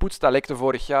opgepoetst. Dat lekte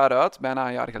vorig jaar uit, bijna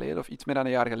een jaar geleden, of iets meer dan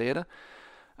een jaar geleden.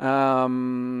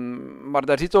 Maar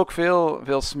daar zit ook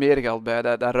veel smeergeld bij.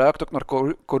 Dat ruikt ook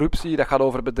naar corruptie. Dat gaat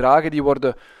over bedragen die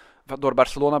worden door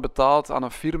Barcelona betaald aan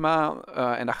een firma.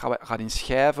 En dat gaat in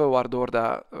schijven, waardoor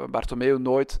dat Bartomeu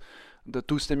nooit de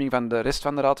toestemming van de rest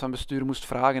van de raad van bestuur moest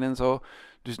vragen en zo.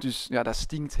 Dus dat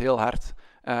stinkt heel hard.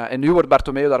 En nu wordt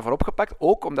Bartomeu daarvoor opgepakt,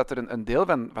 ook omdat er een deel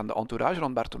van de entourage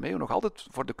rond Bartomeu nog altijd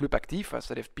voor de club actief was.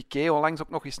 Daar heeft Piqué onlangs ook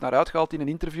nog eens naar uitgehaald in een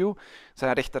interview.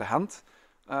 Zijn rechterhand,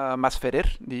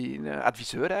 Masferrer, die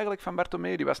adviseur eigenlijk van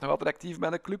Bartomeu, die was nog altijd actief bij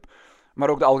de club. Maar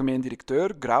ook de algemeen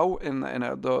directeur, Grau,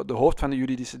 en de hoofd van de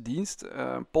juridische dienst,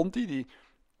 Ponti,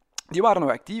 die waren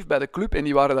nog actief bij de club en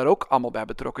die waren daar ook allemaal bij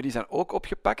betrokken. Die zijn ook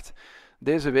opgepakt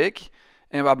deze week.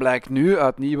 En wat blijkt nu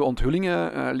uit nieuwe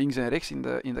onthullingen, links en rechts in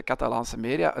de Catalaanse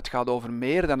media, het gaat over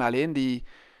meer dan alleen die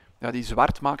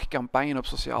zwartmaakcampagne op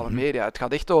sociale media. Het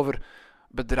gaat echt over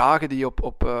bedragen die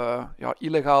op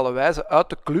illegale wijze uit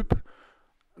de club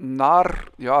naar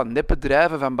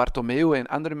nepbedrijven van Bartomeu en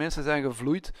andere mensen zijn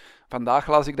gevloeid. Vandaag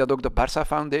las ik dat ook de Barça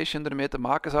Foundation ermee te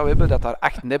maken zou hebben, dat daar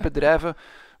 8 nepbedrijven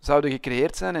zouden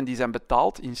gecreëerd zijn en die zijn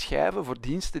betaald in schijven voor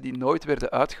diensten die nooit werden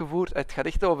uitgevoerd. Het gaat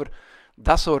echt over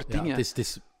dat soort dingen. Het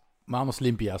is Manos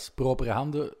Limpias, propere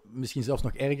handen, misschien zelfs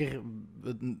nog erger.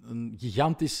 Een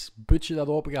gigantisch budget dat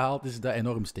opengehaald is, dat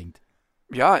enorm stinkt.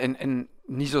 Ja, en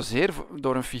niet zozeer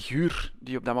door een figuur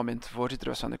die op dat moment voorzitter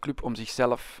was van de club om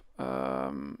zichzelf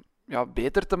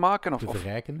beter te maken. Te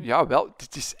verrijken. Ja, wel.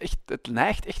 Het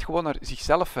neigt echt gewoon naar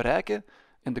zichzelf verrijken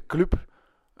en de club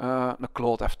een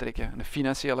kloot aftrekken, een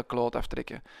financiële kloot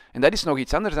aftrekken. En dat is nog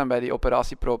iets anders dan bij die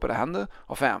operatie propere handen.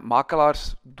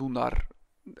 Makelaars doen daar...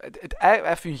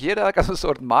 Hij fungeert eigenlijk als een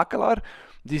soort makelaar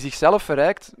die zichzelf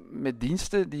verrijkt met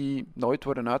diensten die nooit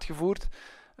worden uitgevoerd.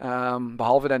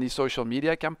 Behalve dan die social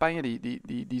media campagne,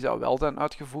 die zou wel zijn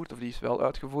uitgevoerd, of die is wel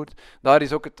uitgevoerd. Daar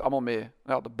is ook het allemaal mee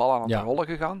de bal aan het rollen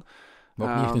gegaan. Maar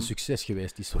ook niet echt een succes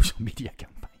geweest, die social media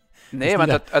campagne. Nee,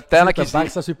 want uiteindelijk is de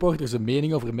Barça-supporters een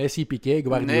mening over Messi, Piqué,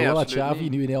 Guardiola, Xavi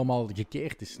nu helemaal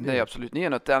gekeerd is. Nee, absoluut niet.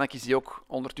 En uiteindelijk is hij ook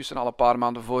ondertussen al een paar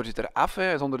maanden voorzitter af.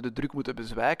 Hij is onder de druk moeten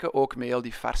bezwijken, ook met heel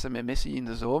die farse met Messi in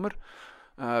de zomer.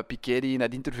 Piqué die in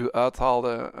dat interview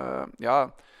uithaalde...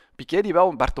 Piqué die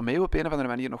wel Bartomeu op een of andere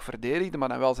manier nog verdedigde, maar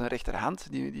dan wel zijn rechterhand,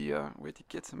 hoe heet die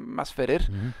kid, Masferrer,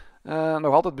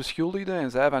 nog altijd beschuldigde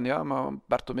en zei van ja, maar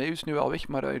Bartomeu is nu wel weg,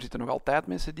 maar er zitten nog altijd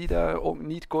mensen die daar ook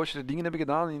niet kosher dingen hebben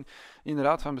gedaan in de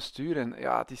raad van bestuur. En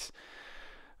ja, het is,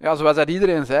 zoals dat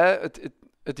iedereen zei,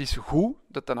 het is goed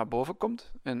dat dat naar boven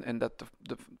komt en dat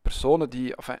de personen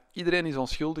iedereen is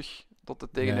onschuldig tot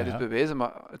het tegendeel is bewezen,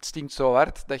 maar het stinkt zo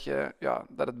hard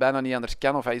dat het bijna niet anders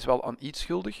kan, of hij is wel aan iets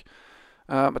schuldig.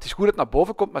 Maar het is goed dat het naar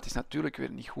boven komt, maar het is natuurlijk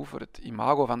weer niet goed voor het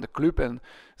imago van de club. En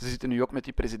ze zitten nu ook met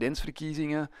die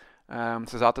presidentsverkiezingen.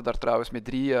 Ze zaten daar trouwens met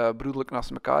 3 broederlijk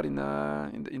naast elkaar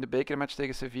in de bekermatch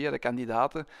tegen Sevilla, de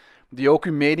kandidaten, die ook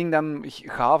hun mening dan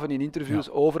gaven in interviews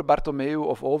over Bartomeu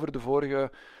of over de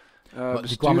vorige maar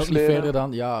die kwamen ook niet verder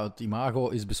dan, het imago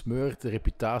is besmeurd, de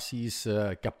reputatie is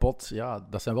kapot. Ja,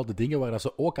 dat zijn wel de dingen waar dat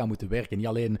ze ook aan moeten werken. Niet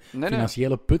alleen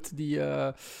financiële put die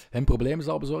hen problemen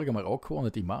zal bezorgen, maar ook gewoon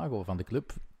het imago van de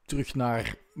club terug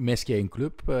naar Messi en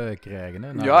club krijgen.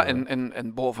 Hè,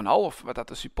 en bovenal, of wat dat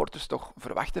de supporters toch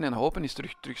verwachten en hopen, is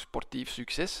terug sportief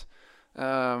succes.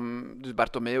 Dus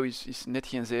Bartomeu is net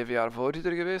geen 7 jaar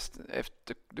voorzitter geweest. Hij heeft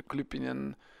de club in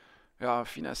een... naar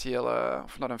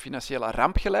een financiële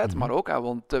ramp geleid, maar ook hij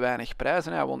won te weinig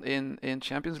prijzen. Hij won één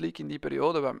Champions League in die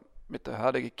periode, wat met de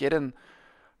huidige kern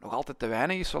nog altijd te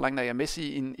weinig is. Zolang dat je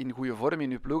Messi in goede vorm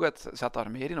in je ploeg had, zat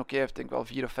daar meer in. Oké, hij heeft denk ik wel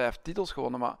 4 of 5 titels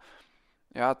gewonnen, maar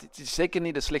het is zeker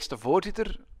niet de slechtste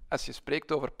voorzitter als je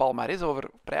spreekt over palmarès, over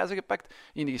prijzen gepakt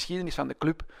in de geschiedenis van de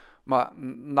club. Maar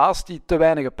naast die te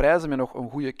weinige prijzen met nog een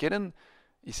goede kern,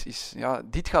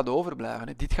 dit gaat overblijven.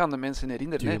 Hè. Dit gaan de mensen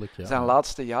herinneren. Tuurlijk, Zijn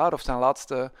laatste jaar of zijn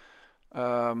laatste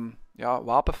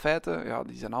wapenfeiten,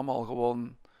 die zijn allemaal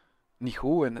gewoon niet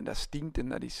goed. En dat stinkt en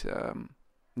dat is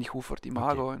niet goed voor het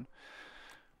imago. Okay.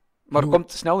 Maar er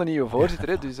komt snel een nieuwe voorzitter.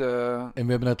 Hè, dus, En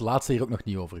we hebben het laatste hier ook nog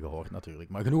niet over gehoord, natuurlijk.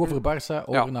 Maar genoeg over Barça,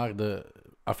 over naar de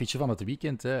affiche van het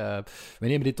weekend. Hè. We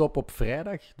nemen dit op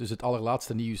vrijdag, dus het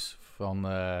allerlaatste nieuws van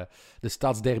de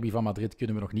stadsderby van Madrid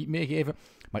kunnen we nog niet meegeven.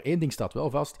 Maar één ding staat wel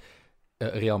vast.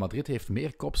 Real Madrid heeft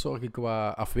meer kopzorgen qua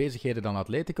afwezigheden dan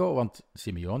Atletico, want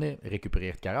Simeone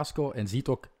recupereert Carrasco en ziet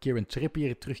ook Kieran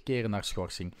Trippier terugkeren naar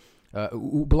schorsing.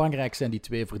 Hoe belangrijk zijn die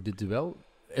twee voor dit duel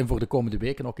en voor de komende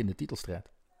weken ook in de titelstrijd?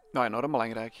 Nou, enorm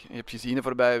belangrijk. Je hebt gezien de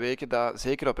voorbije weken dat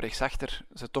zeker op rechtsachter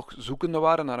ze toch zoekende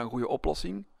waren naar een goede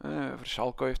oplossing.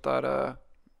 Verschalco heeft daar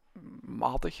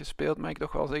matig gespeeld, mag ik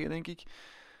toch wel zeggen, denk ik.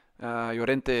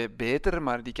 Llorente beter,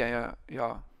 maar die kan je...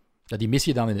 die mis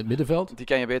je dan in het middenveld. Die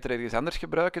kan je beter ergens anders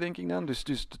gebruiken, denk ik dan. Dus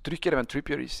de terugkeer van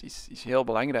Trippier is heel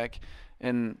belangrijk.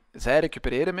 En zij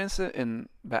recupereren mensen en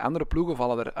bij andere ploegen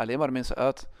vallen er alleen maar mensen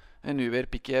uit. En nu weer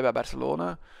Piqué bij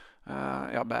Barcelona.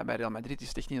 Bij Real Madrid is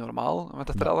het echt niet normaal. Wat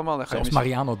dat er allemaal... Zelfs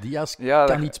Mariano Diaz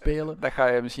kan niet spelen. Dat ga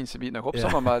je misschien subiet nog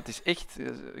opzommen, maar het is echt...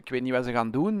 Ik weet niet wat ze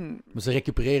gaan doen. Maar ze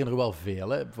recupereren er wel veel.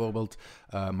 Hè. Bijvoorbeeld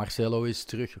Marcelo is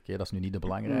terug. Oké, dat is nu niet de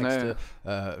belangrijkste.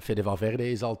 Fede Valverde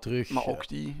is al terug. Maar ook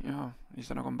die... is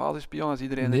er nog een basispion als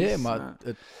iedereen nee, is? Maar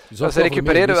ze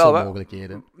recupereren wel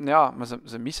mogelijkheden. Ja, maar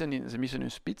ze missen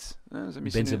hun spits.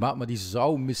 Benzema, maar die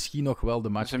zou misschien nog wel de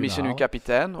match Ze missen hun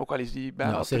kapitein, ook al is die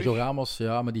bijna terug. Sergio Ramos,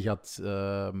 maar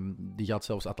die gaat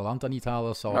zelfs Atalanta niet halen.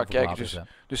 Dat zal zijn.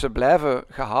 Dus ze blijven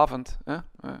gehavend. Hè?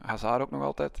 Hazard ook nog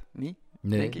altijd niet,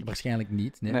 denk ik. Waarschijnlijk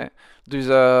niet. Nee. Dus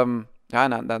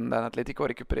dan Atletico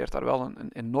recupereert daar wel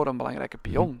een enorm belangrijke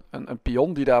pion. Een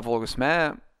pion die daar volgens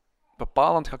mij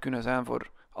bepalend gaat kunnen zijn voor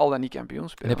al dan niet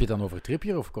kampioenspelen. En heb je het dan over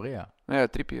Trippier of Correa? Nee,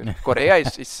 Trippier. Correa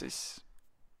is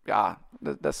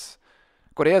dat is...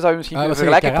 Correa zou je misschien kunnen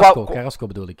vergelijken... Carrasco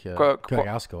bedoel ik.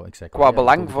 Carrasco, ik zei qua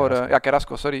belang voor...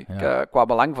 Carrasco, sorry. Ja. Qua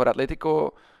belang voor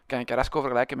Atletico kan je Carrasco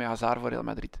vergelijken met Hazard voor Real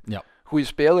Madrid. Ja. Goeie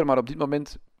speler, maar op dit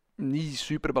moment niet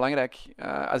super belangrijk.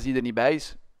 Als hij er niet bij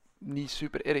is, niet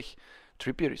super erg.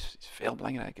 Trippier is veel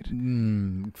belangrijker.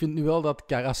 Ik vind nu wel dat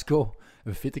Carrasco,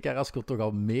 een fitte Carrasco, toch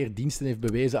al meer diensten heeft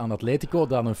bewezen aan Atletico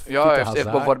dan een fitte Hij Hazard.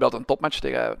 heeft bijvoorbeeld een topmatch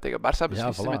tegen Barça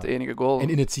beslist voilà. met de enige goal. En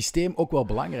in het systeem ook wel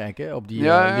belangrijk, hè? Op die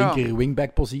Ja. linker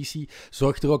wingback-positie.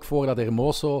 Zorgt er ook voor dat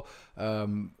Hermoso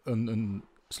een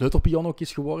sleutelpion ook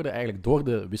is geworden, eigenlijk door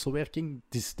de wisselwerking.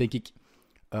 Het is, denk ik,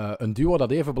 een duo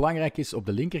dat even belangrijk is op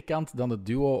de linkerkant dan het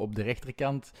duo op de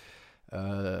rechterkant.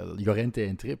 Llorente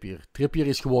en Trippier. Trippier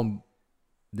is gewoon,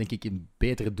 denk ik, een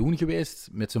betere doen geweest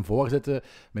met zijn voorzetten,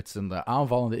 met zijn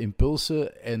aanvallende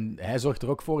impulsen. En hij zorgt er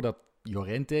ook voor dat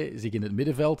Llorente zich in het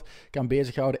middenveld kan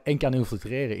bezighouden en kan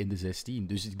infiltreren in de 16.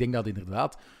 Dus ik denk dat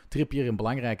inderdaad Trippier een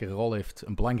belangrijkere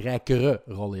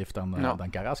rol heeft dan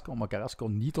Carrasco. Maar Carrasco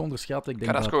niet onderschatten. Ik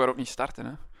denk Carrasco gaat ook niet starten,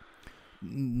 hè?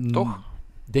 Toch?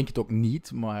 Ik denk het ook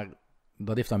niet, maar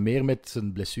dat heeft dan meer met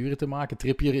zijn blessure te maken.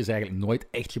 Trippier is eigenlijk nooit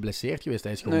echt geblesseerd geweest.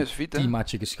 Hij is gewoon is fit, 10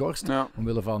 matchen geschorst. Ja.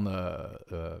 Omwille van,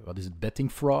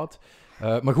 betting fraud.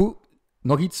 Maar goed,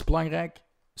 nog iets belangrijk.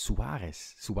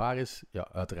 Suarez, ja,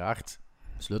 uiteraard,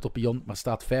 sleutelpion, maar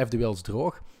staat 5 duels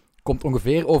droog. Komt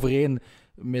ongeveer overeen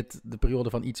met de periode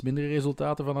van iets mindere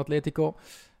resultaten van Atletico.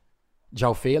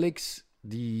 João Felix,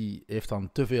 die heeft dan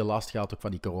te veel last gehad ook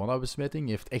van die coronabesmetting.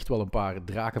 Heeft echt wel een paar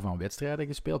draken van wedstrijden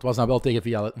gespeeld. Was dan wel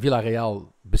tegen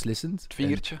Villarreal beslissend. Het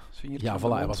vingertje. Ja, voilà,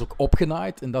 hij was ook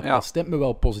opgenaaid en dat stemt me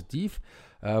wel positief.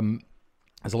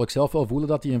 Hij zal ook zelf wel voelen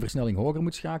dat hij een versnelling hoger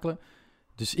moet schakelen.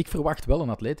 Dus ik verwacht wel een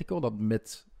Atletico dat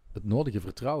met het nodige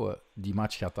vertrouwen die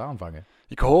match gaat aanvangen.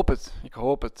 Ik hoop het.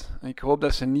 Ik hoop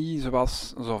dat ze niet,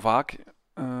 zoals zo vaak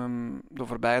de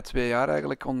voorbije 2 jaar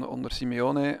eigenlijk onder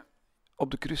Simeone,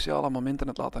 op de cruciale momenten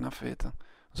het laten afweten.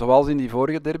 Zoals in die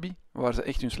vorige derby, waar ze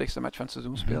echt hun slechtste match van het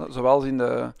seizoen spelen. Zoals in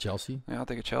de Chelsea. Ja,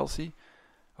 tegen Chelsea.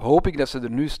 Hoop ik dat ze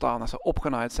er nu staan, dat ze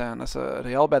opgenaaid zijn, dat ze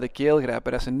Real bij de keel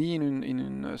grijpen, dat ze niet in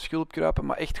hun schulp kruipen,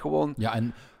 maar echt gewoon Ja,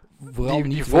 en vooral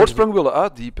die voorsprong willen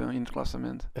uitdiepen in het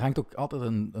klassement. Er hangt ook altijd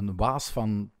een waas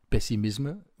van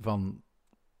pessimisme, van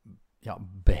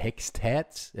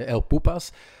behekstheid, El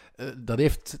Pupas. Dat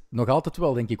heeft nog altijd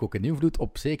wel, denk ik, ook een invloed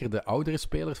op zeker de oudere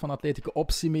spelers van Atletico,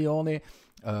 op Simeone.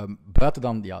 Buiten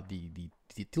dan die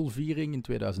titelviering in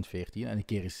 2014. En een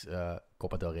keer is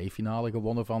Copa del Rey finale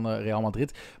gewonnen van Real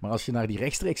Madrid. Maar als je naar die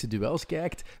rechtstreekse duels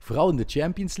kijkt, vooral in de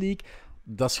Champions League,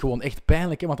 dat is gewoon echt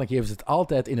pijnlijk, hè? Want dan geven ze het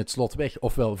altijd in het slot weg.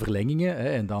 Ofwel verlengingen, hè?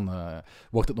 En dan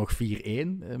wordt het nog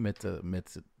 4-1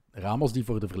 met Ramos die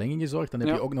voor de verlengingen zorgt. Dan heb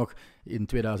je ook nog in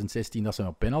 2016 dat ze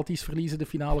op penalties verliezen, de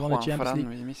finale van de Champions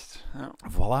League. Je mist. Ja.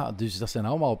 Voilà, dus dat zijn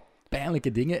allemaal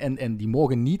pijnlijke dingen. En die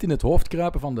mogen niet in het hoofd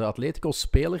kruipen van de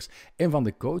Atletico-spelers en van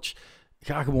de coach.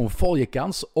 Ga gewoon vol je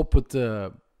kans op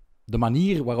de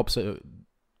manier waarop ze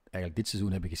eigenlijk dit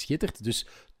seizoen hebben geschitterd. Dus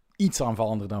iets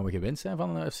aanvallender dan we gewend zijn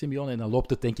van Simeone. En dan loopt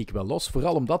het denk ik wel los.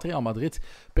 Vooral omdat Real Madrid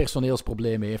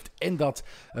personeelsproblemen heeft. En dat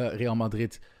Real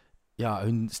Madrid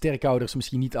hun sterkhouders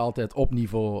misschien niet altijd op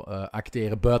niveau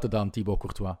acteren. Buiten dan Thibaut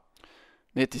Courtois.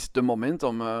 Nee, het is het moment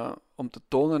om te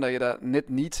tonen dat je dat net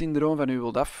niet-syndroom van je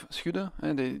wilt afschudden.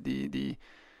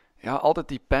 Altijd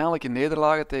die pijnlijke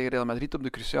nederlagen tegen Real Madrid op de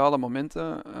cruciale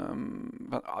momenten.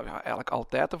 Eigenlijk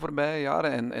altijd de voorbije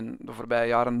jaren. En de voorbije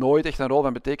jaren nooit echt een rol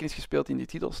van betekenis gespeeld in die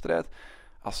titelstrijd.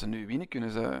 Als ze nu winnen,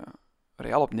 kunnen ze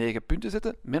Real op 9 punten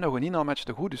zetten. Met nog een inhaalmatch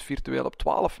te goed, dus virtueel op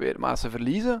 12 weer. Maar als ze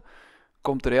verliezen,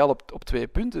 komt Real op 2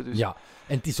 punten. Dus ja,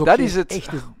 en het is ook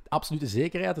echt de absolute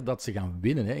zekerheid dat ze gaan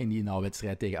winnen in die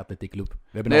inhaalwedstrijd tegen Athletic Club.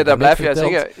 Dat blijf jij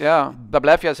zeggen. Ja, dat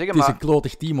blijf jij zeggen. Het is een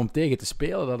klotig team om tegen te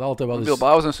spelen. Dat altijd wel eens...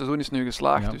 Bilbao zijn seizoen is nu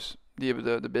geslaagd, dus die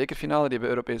hebben de bekerfinale, die hebben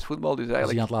Europees voetbal. Dus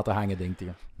eigenlijk... Ze gaan het laten hangen, denk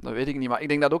je. Dat weet ik niet, maar ik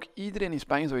denk dat ook iedereen in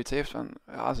Spanje zoiets heeft van,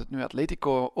 als het nu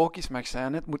Atletico ook eens mag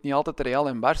zijn, het moet niet altijd Real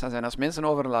en Barça zijn. Als mensen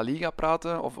over La Liga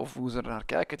praten, of hoe ze er naar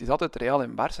kijken, het is altijd Real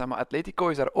en Barça, maar Atletico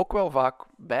is daar ook wel vaak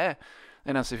bij.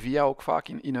 En dan Sevilla ook vaak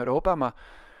in Europa, maar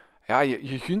ja,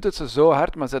 je gunt het ze zo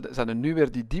hard, maar ze hadden nu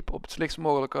weer die diep op het slechtst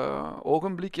mogelijke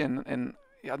ogenblik. En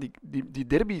ja, die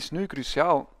derby is nu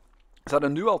cruciaal. Ze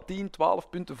hadden nu al 10, 12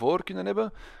 punten voor kunnen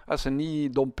hebben, als ze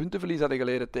niet dom puntenverlies hadden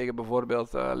geleden tegen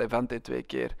bijvoorbeeld Levante 2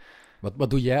 keer. Wat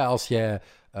doe jij als jij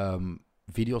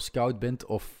videoscout bent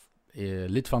of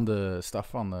lid van de staf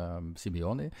van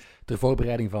Simeone, ter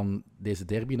voorbereiding van deze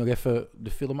derby nog even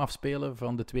de film afspelen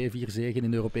van de 2-4 zegen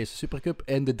in de Europese Supercup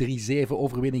en de 3-7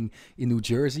 overwinning in New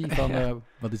Jersey van,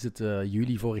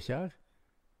 juli vorig jaar?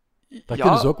 Daar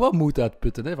kunnen ze ook wel moed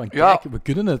uitputten, hè? Van kijk, we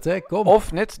kunnen het, hè? Kom.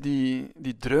 Of net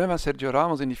die dreun van Sergio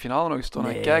Ramos in die finale nog eens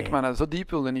tonen. Nee. Kijk, man, zo diep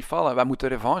wilde niet vallen. Wij moeten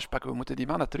revanche pakken, we moeten die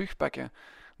mannen terugpakken.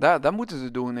 Dat moeten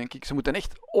ze doen, denk ik. Ze moeten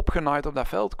echt opgenaaid op dat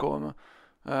veld komen.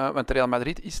 Want Real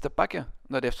Madrid is te pakken.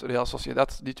 Dat heeft Real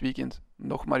Sociedad dit weekend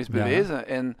nog maar eens bewezen. Ja.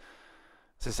 En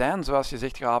Ze zijn, zoals je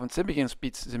zegt, gehavend. Ze hebben geen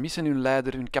spits. Ze missen hun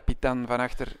leider, hun kapitein van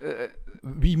achter.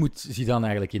 Wie moet Zidane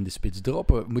eigenlijk in de spits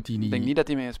droppen? Moet hij niet... Ik denk niet dat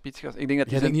hij met een spits gaat. Ik denk dat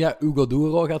Jij hij denkt niet dat Hugo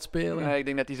Duro gaat spelen? Nee, ik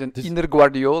denk dat hij zijn Dus- inner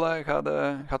Guardiola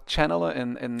gaat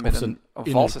channelen en met Of zijn een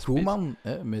inner valse spits. Koeman,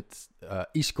 hè, met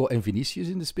Isco en Vinicius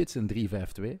in de spits, een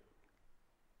 3-5-2.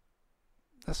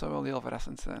 Dat zou wel heel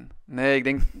verrassend zijn. Nee, ik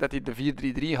denk dat hij de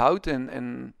 4-3-3 houdt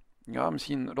en ja,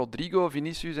 misschien Rodrigo,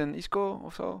 Vinicius en Isco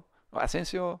of zo.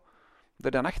 Asensio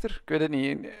er dan achter, ik weet het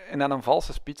niet. En dan een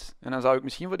valse spits. En dan zou ik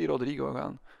misschien voor die Rodrigo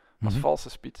gaan, als valse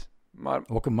spits. Maar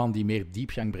Ook een man die meer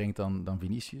diepgang brengt dan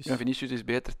Vinicius. ja, Vinicius is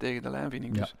beter tegen de lijn, vind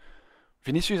ik. Ja. Dus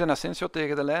Vinicius en Asensio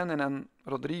tegen de lijn en dan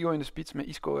Rodrigo in de spits met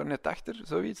Isco er net achter,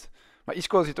 zoiets. Maar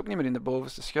Isco zit ook niet meer in de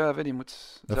bovenste schuif, hè. Die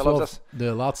moet Dat zelfs was als...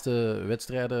 de laatste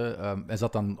wedstrijden, hij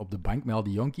zat dan op de bank met al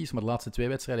die jonkies, maar de laatste 2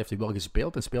 wedstrijden heeft hij wel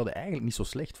gespeeld en speelde eigenlijk niet zo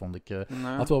slecht, vond ik. Nee.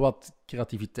 Had wel wat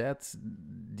creativiteit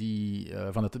die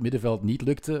van het middenveld niet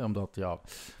lukte, omdat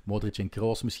Modric en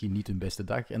Kroos misschien niet hun beste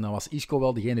dag. En dan was Isco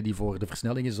wel degene die voor de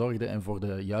versnellingen zorgde en voor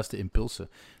de juiste impulsen.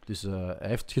 Dus hij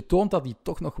heeft getoond dat hij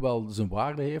toch nog wel zijn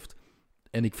waarde heeft.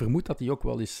 En ik vermoed dat hij ook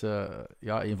wel eens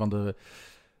een van de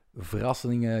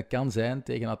verrassingen kan zijn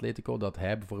tegen Atletico, dat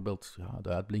hij bijvoorbeeld de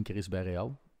uitblinker is bij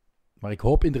Real. Maar ik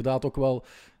hoop inderdaad ook wel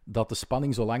dat de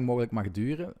spanning zo lang mogelijk mag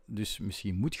duren. Dus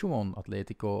misschien moet gewoon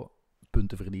Atletico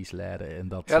puntenverlies leiden. En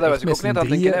dat Ja, dat was echt ik ook met net aan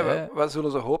z'n het denken. drieën, Hè. Wat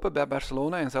zullen ze hopen bij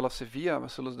Barcelona en zelfs Sevilla?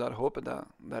 Wat zullen ze daar hopen?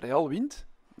 Dat Real wint?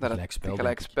 Dat het Gelijkspel,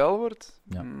 gelijkspel wordt?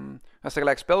 Ja. Als het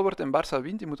gelijkspel wordt en Barça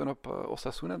wint, die moeten op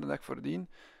Osasuna de dag voordien.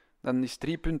 Dan is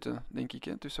 3 punten, denk ik,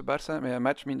 hè, tussen Barça. Met een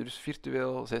match minder, dus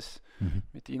virtueel 6.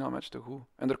 Met 10 match te goed.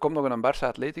 En er komt nog een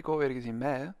Barça-Atletico ergens in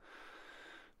mei. Hè.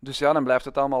 Dus ja, dan blijft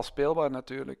het allemaal speelbaar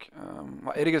natuurlijk.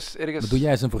 Maar ergens... Maar doe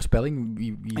jij eens een voorspelling?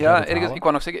 Wie Ja, gaat het ergens, halen? ik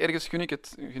wou nog zeggen, ergens gun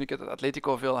ik het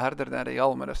Atletico veel harder dan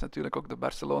Real. Maar dat is natuurlijk ook de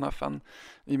Barcelona-fan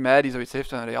in mij die zoiets heeft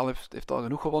van Real heeft al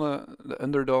genoeg gewonnen. De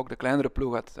underdog, de kleinere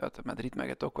ploeg uit Madrid mag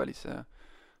het ook wel eens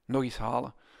nog eens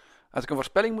halen. Als ik een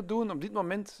voorspelling moet doen, op dit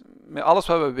moment, met alles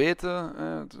wat we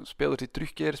weten, spelers die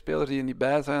terugkeren, spelers die er niet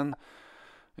bij zijn,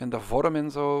 en de vorm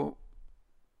en zo,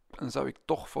 dan zou ik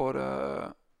toch voor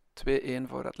 2-1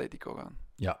 voor Atletico gaan.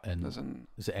 Ja, en Dat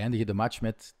is ze eindigen de match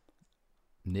met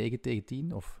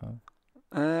 9-10? Of,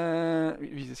 wie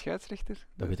is de scheidsrechter?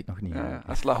 dat weet ik nog niet.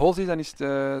 Als Lajos is, dan is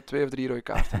het 2 of 3 rode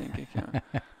kaarten, denk ik. Ja.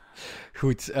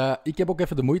 Goed, ik heb ook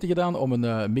even de moeite gedaan om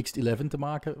een mixed 11 te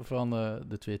maken van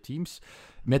de 2 teams.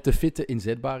 Met de fitte,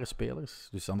 inzetbare spelers.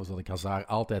 Dus anders had ik Hazard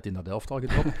altijd in dat elftal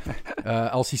gedropt.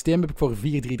 Als systeem heb ik voor 4-3-3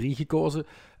 gekozen.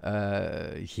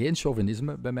 Geen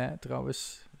chauvinisme bij mij,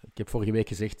 trouwens. Ik heb vorige week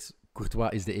gezegd,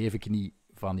 Courtois is de evenknie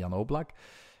van Jan Oblak.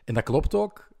 En dat klopt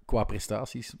ook, qua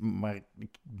prestaties. Maar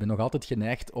ik ben nog altijd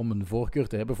geneigd om een voorkeur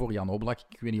te hebben voor Jan Oblak.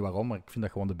 Ik weet niet waarom, maar ik vind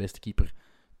dat gewoon de beste keeper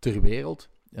ter wereld.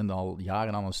 En al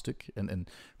jaren aan een stuk. En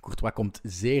Courtois komt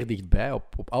zeer dichtbij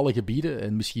op alle gebieden.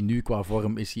 En misschien nu qua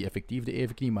vorm is hij effectief de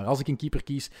evenknie. Maar als ik een keeper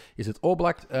kies, is het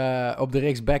Oblak. Op de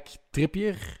rechtsback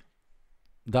Trippier.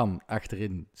 Dan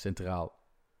achterin centraal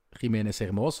Jiménez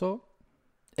Hermoso.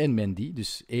 En Mendy.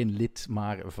 Dus 1 lid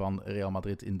maar van Real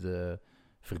Madrid in de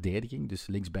verdediging. Dus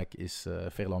linksback is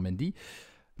Ferland Mendy.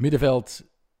 Middenveld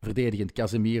verdedigend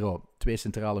Casemiro. 2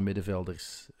 centrale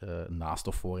middenvelders naast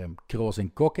of voor hem. Kroos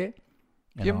en Koke.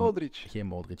 Geen Modric. Geen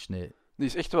Modric, nee. Die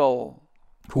is echt wel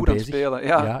goed aan het bezig. spelen.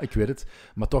 Ja. Ja, ik weet het.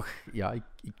 Maar toch, ik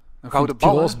Een gouden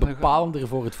vind bal. Kroos hè. bepalender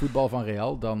voor het voetbal van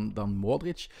Real dan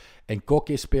Modric. En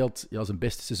Koke speelt zijn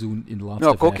beste seizoen in de laatste Ja,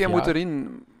 5 Koke jaar. moet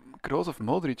erin. Kroos of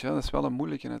Modric, hè? Dat is wel een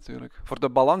moeilijke natuurlijk. Voor de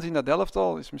balans in dat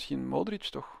elftal is misschien Modric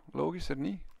toch logischer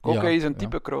niet. Koke Ja, is een ja.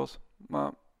 type Kroos.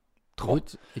 Maar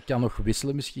Goed, ik kan nog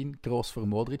wisselen misschien, Kroos voor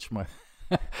Modric, maar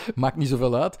maakt niet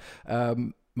zoveel uit.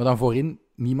 Maar dan voorin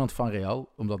niemand van Real,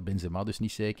 omdat Benzema dus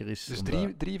niet zeker is. dus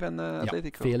omdat- drie van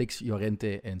Atletico. Felix,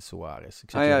 Llorente en Suarez.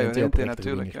 Ik zet Ja, Llorente op Llorente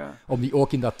rechterwinger, natuurlijk. Ja. om die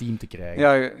ook in dat team te krijgen.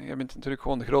 Ja, je bent natuurlijk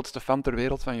gewoon de grootste fan ter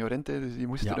wereld van Llorente, dus die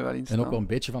moest Ja, er wel in staan. en ook wel een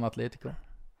beetje van Atletico.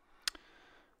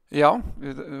 Ja,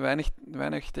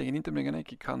 weinig tegen in te brengen. Hè.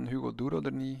 Ik ga Hugo Duro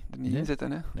er niet Nee. in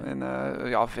zetten. Hè. Nee.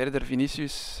 En verder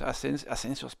Vinicius,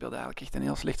 Asensio speelde eigenlijk echt een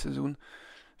heel slecht seizoen.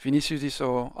 Vinicius is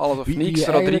zo alles of Wie niks,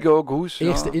 eigenlijk Rodrigo, Goes.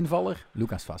 Eerste invaller,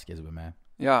 Lucas Vázquez bij mij.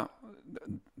 Ja,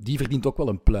 Die verdient ook wel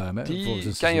een pluim. Hè, voor die zijn kan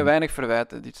je seizoen. weinig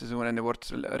verwijten dit seizoen. En die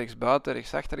wordt rechtsbuiten,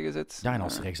 rechtsachter gezet. Ja, en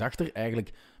als rechtsachter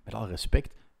eigenlijk, met alle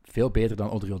respect, veel beter dan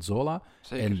Odriozola.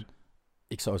 Zeker. En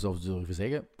ik zou zelfs durven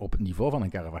zeggen, op het niveau van een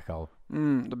Carvajal.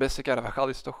 De beste Carvajal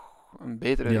is toch een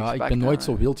betere Ja, rechtsback. ik ben nooit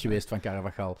dan, zo wild geweest van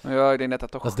Carvajal. Ja, ik denk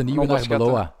dat toch Dat is de een nieuwe onderschatte-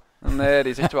 Arbeloa. Nee,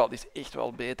 die is echt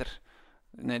wel beter.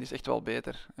 Nee, die is echt wel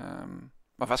beter.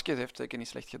 Maar Vasquez heeft zeker niet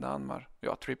slecht gedaan, maar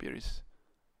ja, Trippier is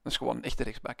gewoon een echte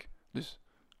rechtsback. Dus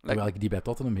Terwijl ik die bij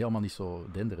Tottenham helemaal niet zo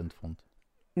denderend vond.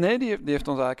 Nee, die heeft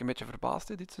ons eigenlijk een beetje verbaasd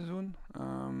hè, dit seizoen.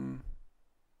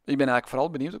 Ik ben eigenlijk vooral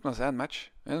benieuwd ook naar zijn match.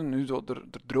 Hè. Nu zo er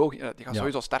droog... die gaat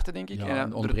sowieso starten, denk ik. Ja, en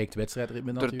een ontbreekt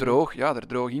wedstrijdritme natuurlijk. Er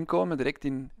droog inkomen, direct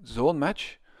in zo'n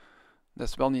match. Dat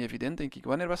is wel niet evident, denk ik.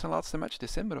 Wanneer was zijn laatste match?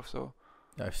 December of zo?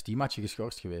 Ja, hij is 10 matchen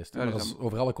geschorst geweest. Ja, Maar dus dat is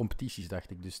over alle competities, dacht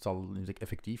ik. Dus het zal natuurlijk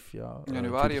effectief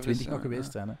Januari of 2020 nog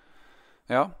geweest zijn. Hè.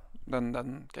 Ja,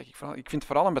 dan kijk ik vooral... Ik vind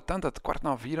het vooral ambetant dat het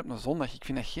 4:15 op een zondag... Ik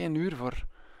vind dat geen uur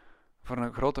voor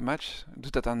een grote match.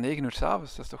 Doet dat dan 9:00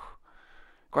 s'avonds? Dat is toch...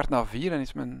 4:15 en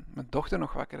is mijn dochter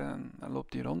nog wakker en dan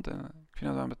loopt die rond. En ik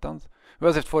vind dat ambetant. Wel,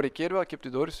 ze heeft vorige keer wel, ik heb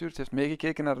het u doorgestuurd, ze heeft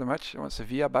meegekeken naar de match. Want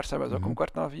Sevilla-Barça was ook om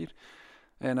 3:15.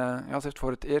 En ze heeft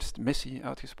voor het eerst Messi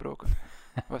uitgesproken.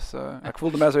 Ik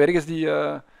voelde mij zo ergens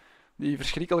die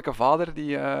verschrikkelijke vader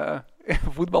die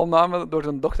voetbalnamen door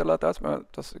zijn dochter laat uitspreken. Maar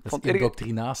dat is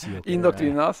indoctrinatie ook.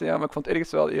 Indoctrinatie, ja, maar ik vond het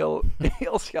ergens wel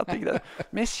heel schattig. Dat,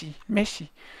 Messi.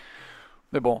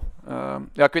 Nee, bon.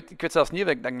 Ik weet zelfs niet of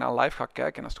ik naar live ga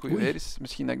kijken als het goed weer is.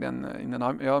 Misschien dat ik dan in de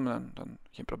naam... Ja, maar dan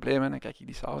geen probleem, hè. Dan kijk ik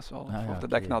die s'avonds wel. Of de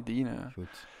dag nadien.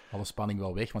 Goed. Alle spanning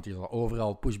wel weg, want je zal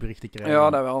overal pushberichten krijgen. Ja,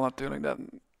 dat wel natuurlijk.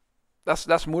 Dat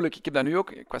is moeilijk. Ik heb dat nu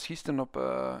ook... Ik was gisteren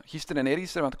en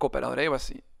eergisteren, want Copa del Rey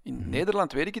was in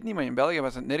Nederland, weet ik het niet, maar in België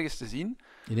was het nergens te zien.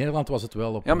 In Nederland was het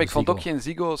wel op Ja, maar ik Ziggo. vond ook geen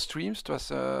Ziggo streams. Het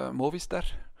was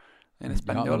Movistar.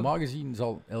 Normaal gezien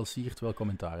zal El Siert wel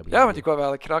commentaar hebben. Ja, want ik wil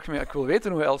eigenlijk graag ik wil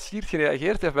weten hoe El Siert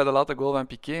gereageerd heeft bij de late goal van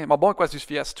Piqué. Maar bon, ik was dus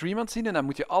via stream aan het zien en dan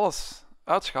moet je alles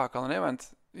uitschakelen. Hè,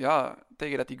 want ja,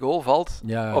 tegen dat die goal valt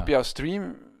op jouw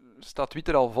stream staat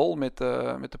Twitter al vol met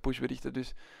de pushberichten.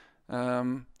 Dus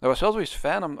dat was wel zoiets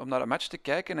fijn om naar een match te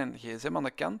kijken en gsm aan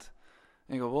de kant.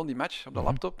 En gewoon die match op de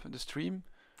laptop, de stream.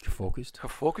 Gefocust.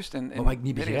 Maar wat ik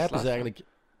niet begrijp is eigenlijk,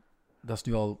 dat is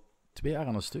nu al 2 jaar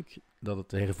aan een stuk, dat het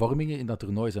de hervormingen in dat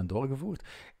toernooi zijn doorgevoerd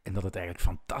en dat het eigenlijk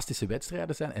fantastische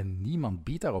wedstrijden zijn en niemand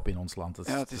biedt daarop in ons land.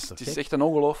 Het is echt een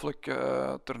ongelooflijk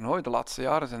toernooi. De laatste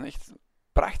jaren zijn echt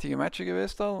prachtige matchen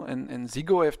geweest al. En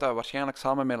Ziggo heeft dat waarschijnlijk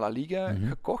samen met La Liga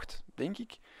gekocht, denk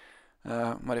ik.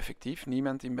 Maar effectief,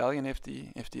 niemand in België heeft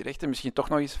die rechten. Misschien toch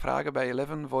nog eens vragen bij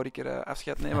Eleven voor ik er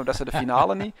afscheid neem, omdat ze de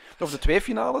finale niet, of de 2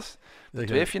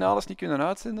 finales niet kunnen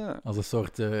uitzenden. Als een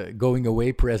soort going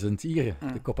away present hier,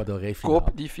 de Copa del Rey finale.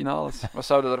 Koop die finales. Wat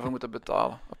zouden we daarvoor moeten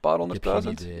betalen? Een paar 100.000?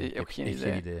 Ik heb geen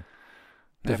idee. Te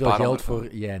Nee, veel geld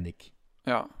voor jij en ik.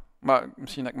 Ja, maar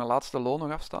misschien dat ik mijn laatste loon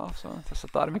nog afsta of zo. Dat ze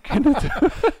het daarmee kunnen doen.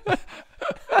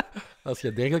 Als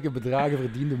je dergelijke bedragen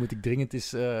verdient, moet ik dringend eens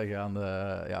gaan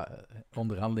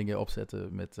onderhandelingen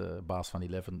opzetten met de baas van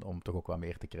Eleven om toch ook wat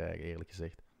meer te krijgen, eerlijk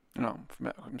gezegd. Nou,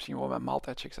 misschien wel mijn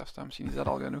maaltijdchecks afstaan. Misschien is dat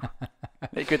al genoeg.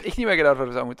 Nee, ik weet echt niet wat je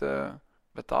daarvoor zou moeten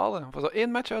betalen. Voor zo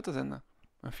 1 match uit te zenden.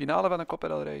 Een finale van een Copa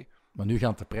del Rey. Maar nu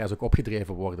gaat de prijs ook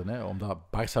opgedreven worden, hè, omdat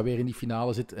Barça weer in die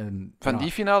finale zit. En, van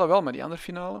die finale wel, maar die andere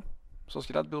finale, zoals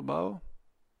je dat Bilbao.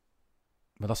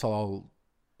 Maar dat zal al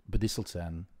bedisseld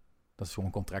zijn. Dat is gewoon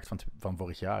een contract van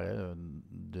vorig jaar. Hè.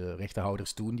 De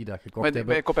rechtenhouders toen die dat gekocht hebben.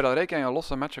 Bij Copa del Rey kan je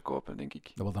losse matchen kopen, denk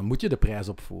ik. Ja, dan moet je de prijs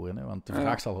opvoeren, hè, want de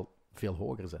vraag zal veel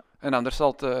hoger zijn. En anders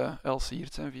zal het El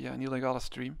Siert zijn via een illegale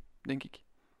stream, denk ik.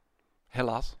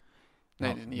 Helaas.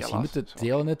 Nee, niet misschien helaas. moet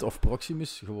Telenet of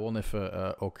Proximus gewoon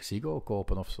even ook Ziggo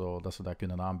kopen of zo, dat ze dat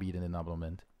kunnen aanbieden in een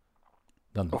abonnement.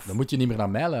 Dan moet je niet meer naar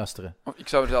mij luisteren. Ik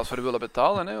zou er zelfs voor willen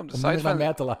betalen. Hè, op de om site niet naar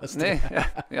mij te luisteren. Nee,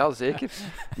 ja, zeker.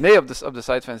 Nee, op de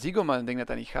site van Ziggo, maar ik denk dat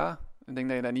dat niet gaat. Ik denk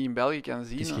dat je dat niet in België kan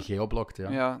zien. Het is gegeoblokt, ja.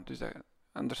 Ja, dus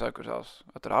anders zou ik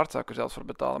er zelfs voor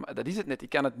betalen. Maar dat is het net. Ik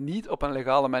kan het niet op een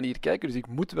legale manier kijken, dus ik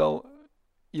moet wel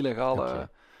illegale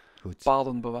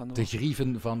paden bewandelen. De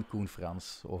grieven van Koen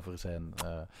Frans over zijn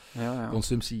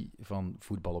consumptie van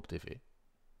voetbal op tv.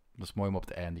 Dat is mooi om op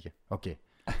te eindigen. Oké.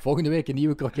 Volgende week een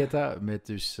nieuwe croquetta met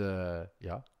dus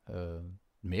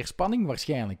meer spanning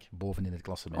waarschijnlijk bovenin het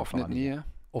klassement. Of net niet, hè.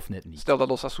 Of net niet. Stel dat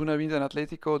Osasuna wint en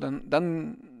Atletico,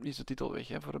 dan is de titel weg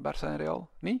hè, voor Barça en Real.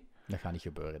 Niet? Dat gaat niet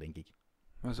gebeuren, denk ik.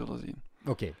 We zullen zien.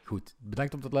 Oké, goed.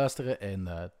 Bedankt om te luisteren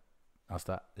en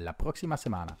hasta la próxima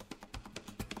semana.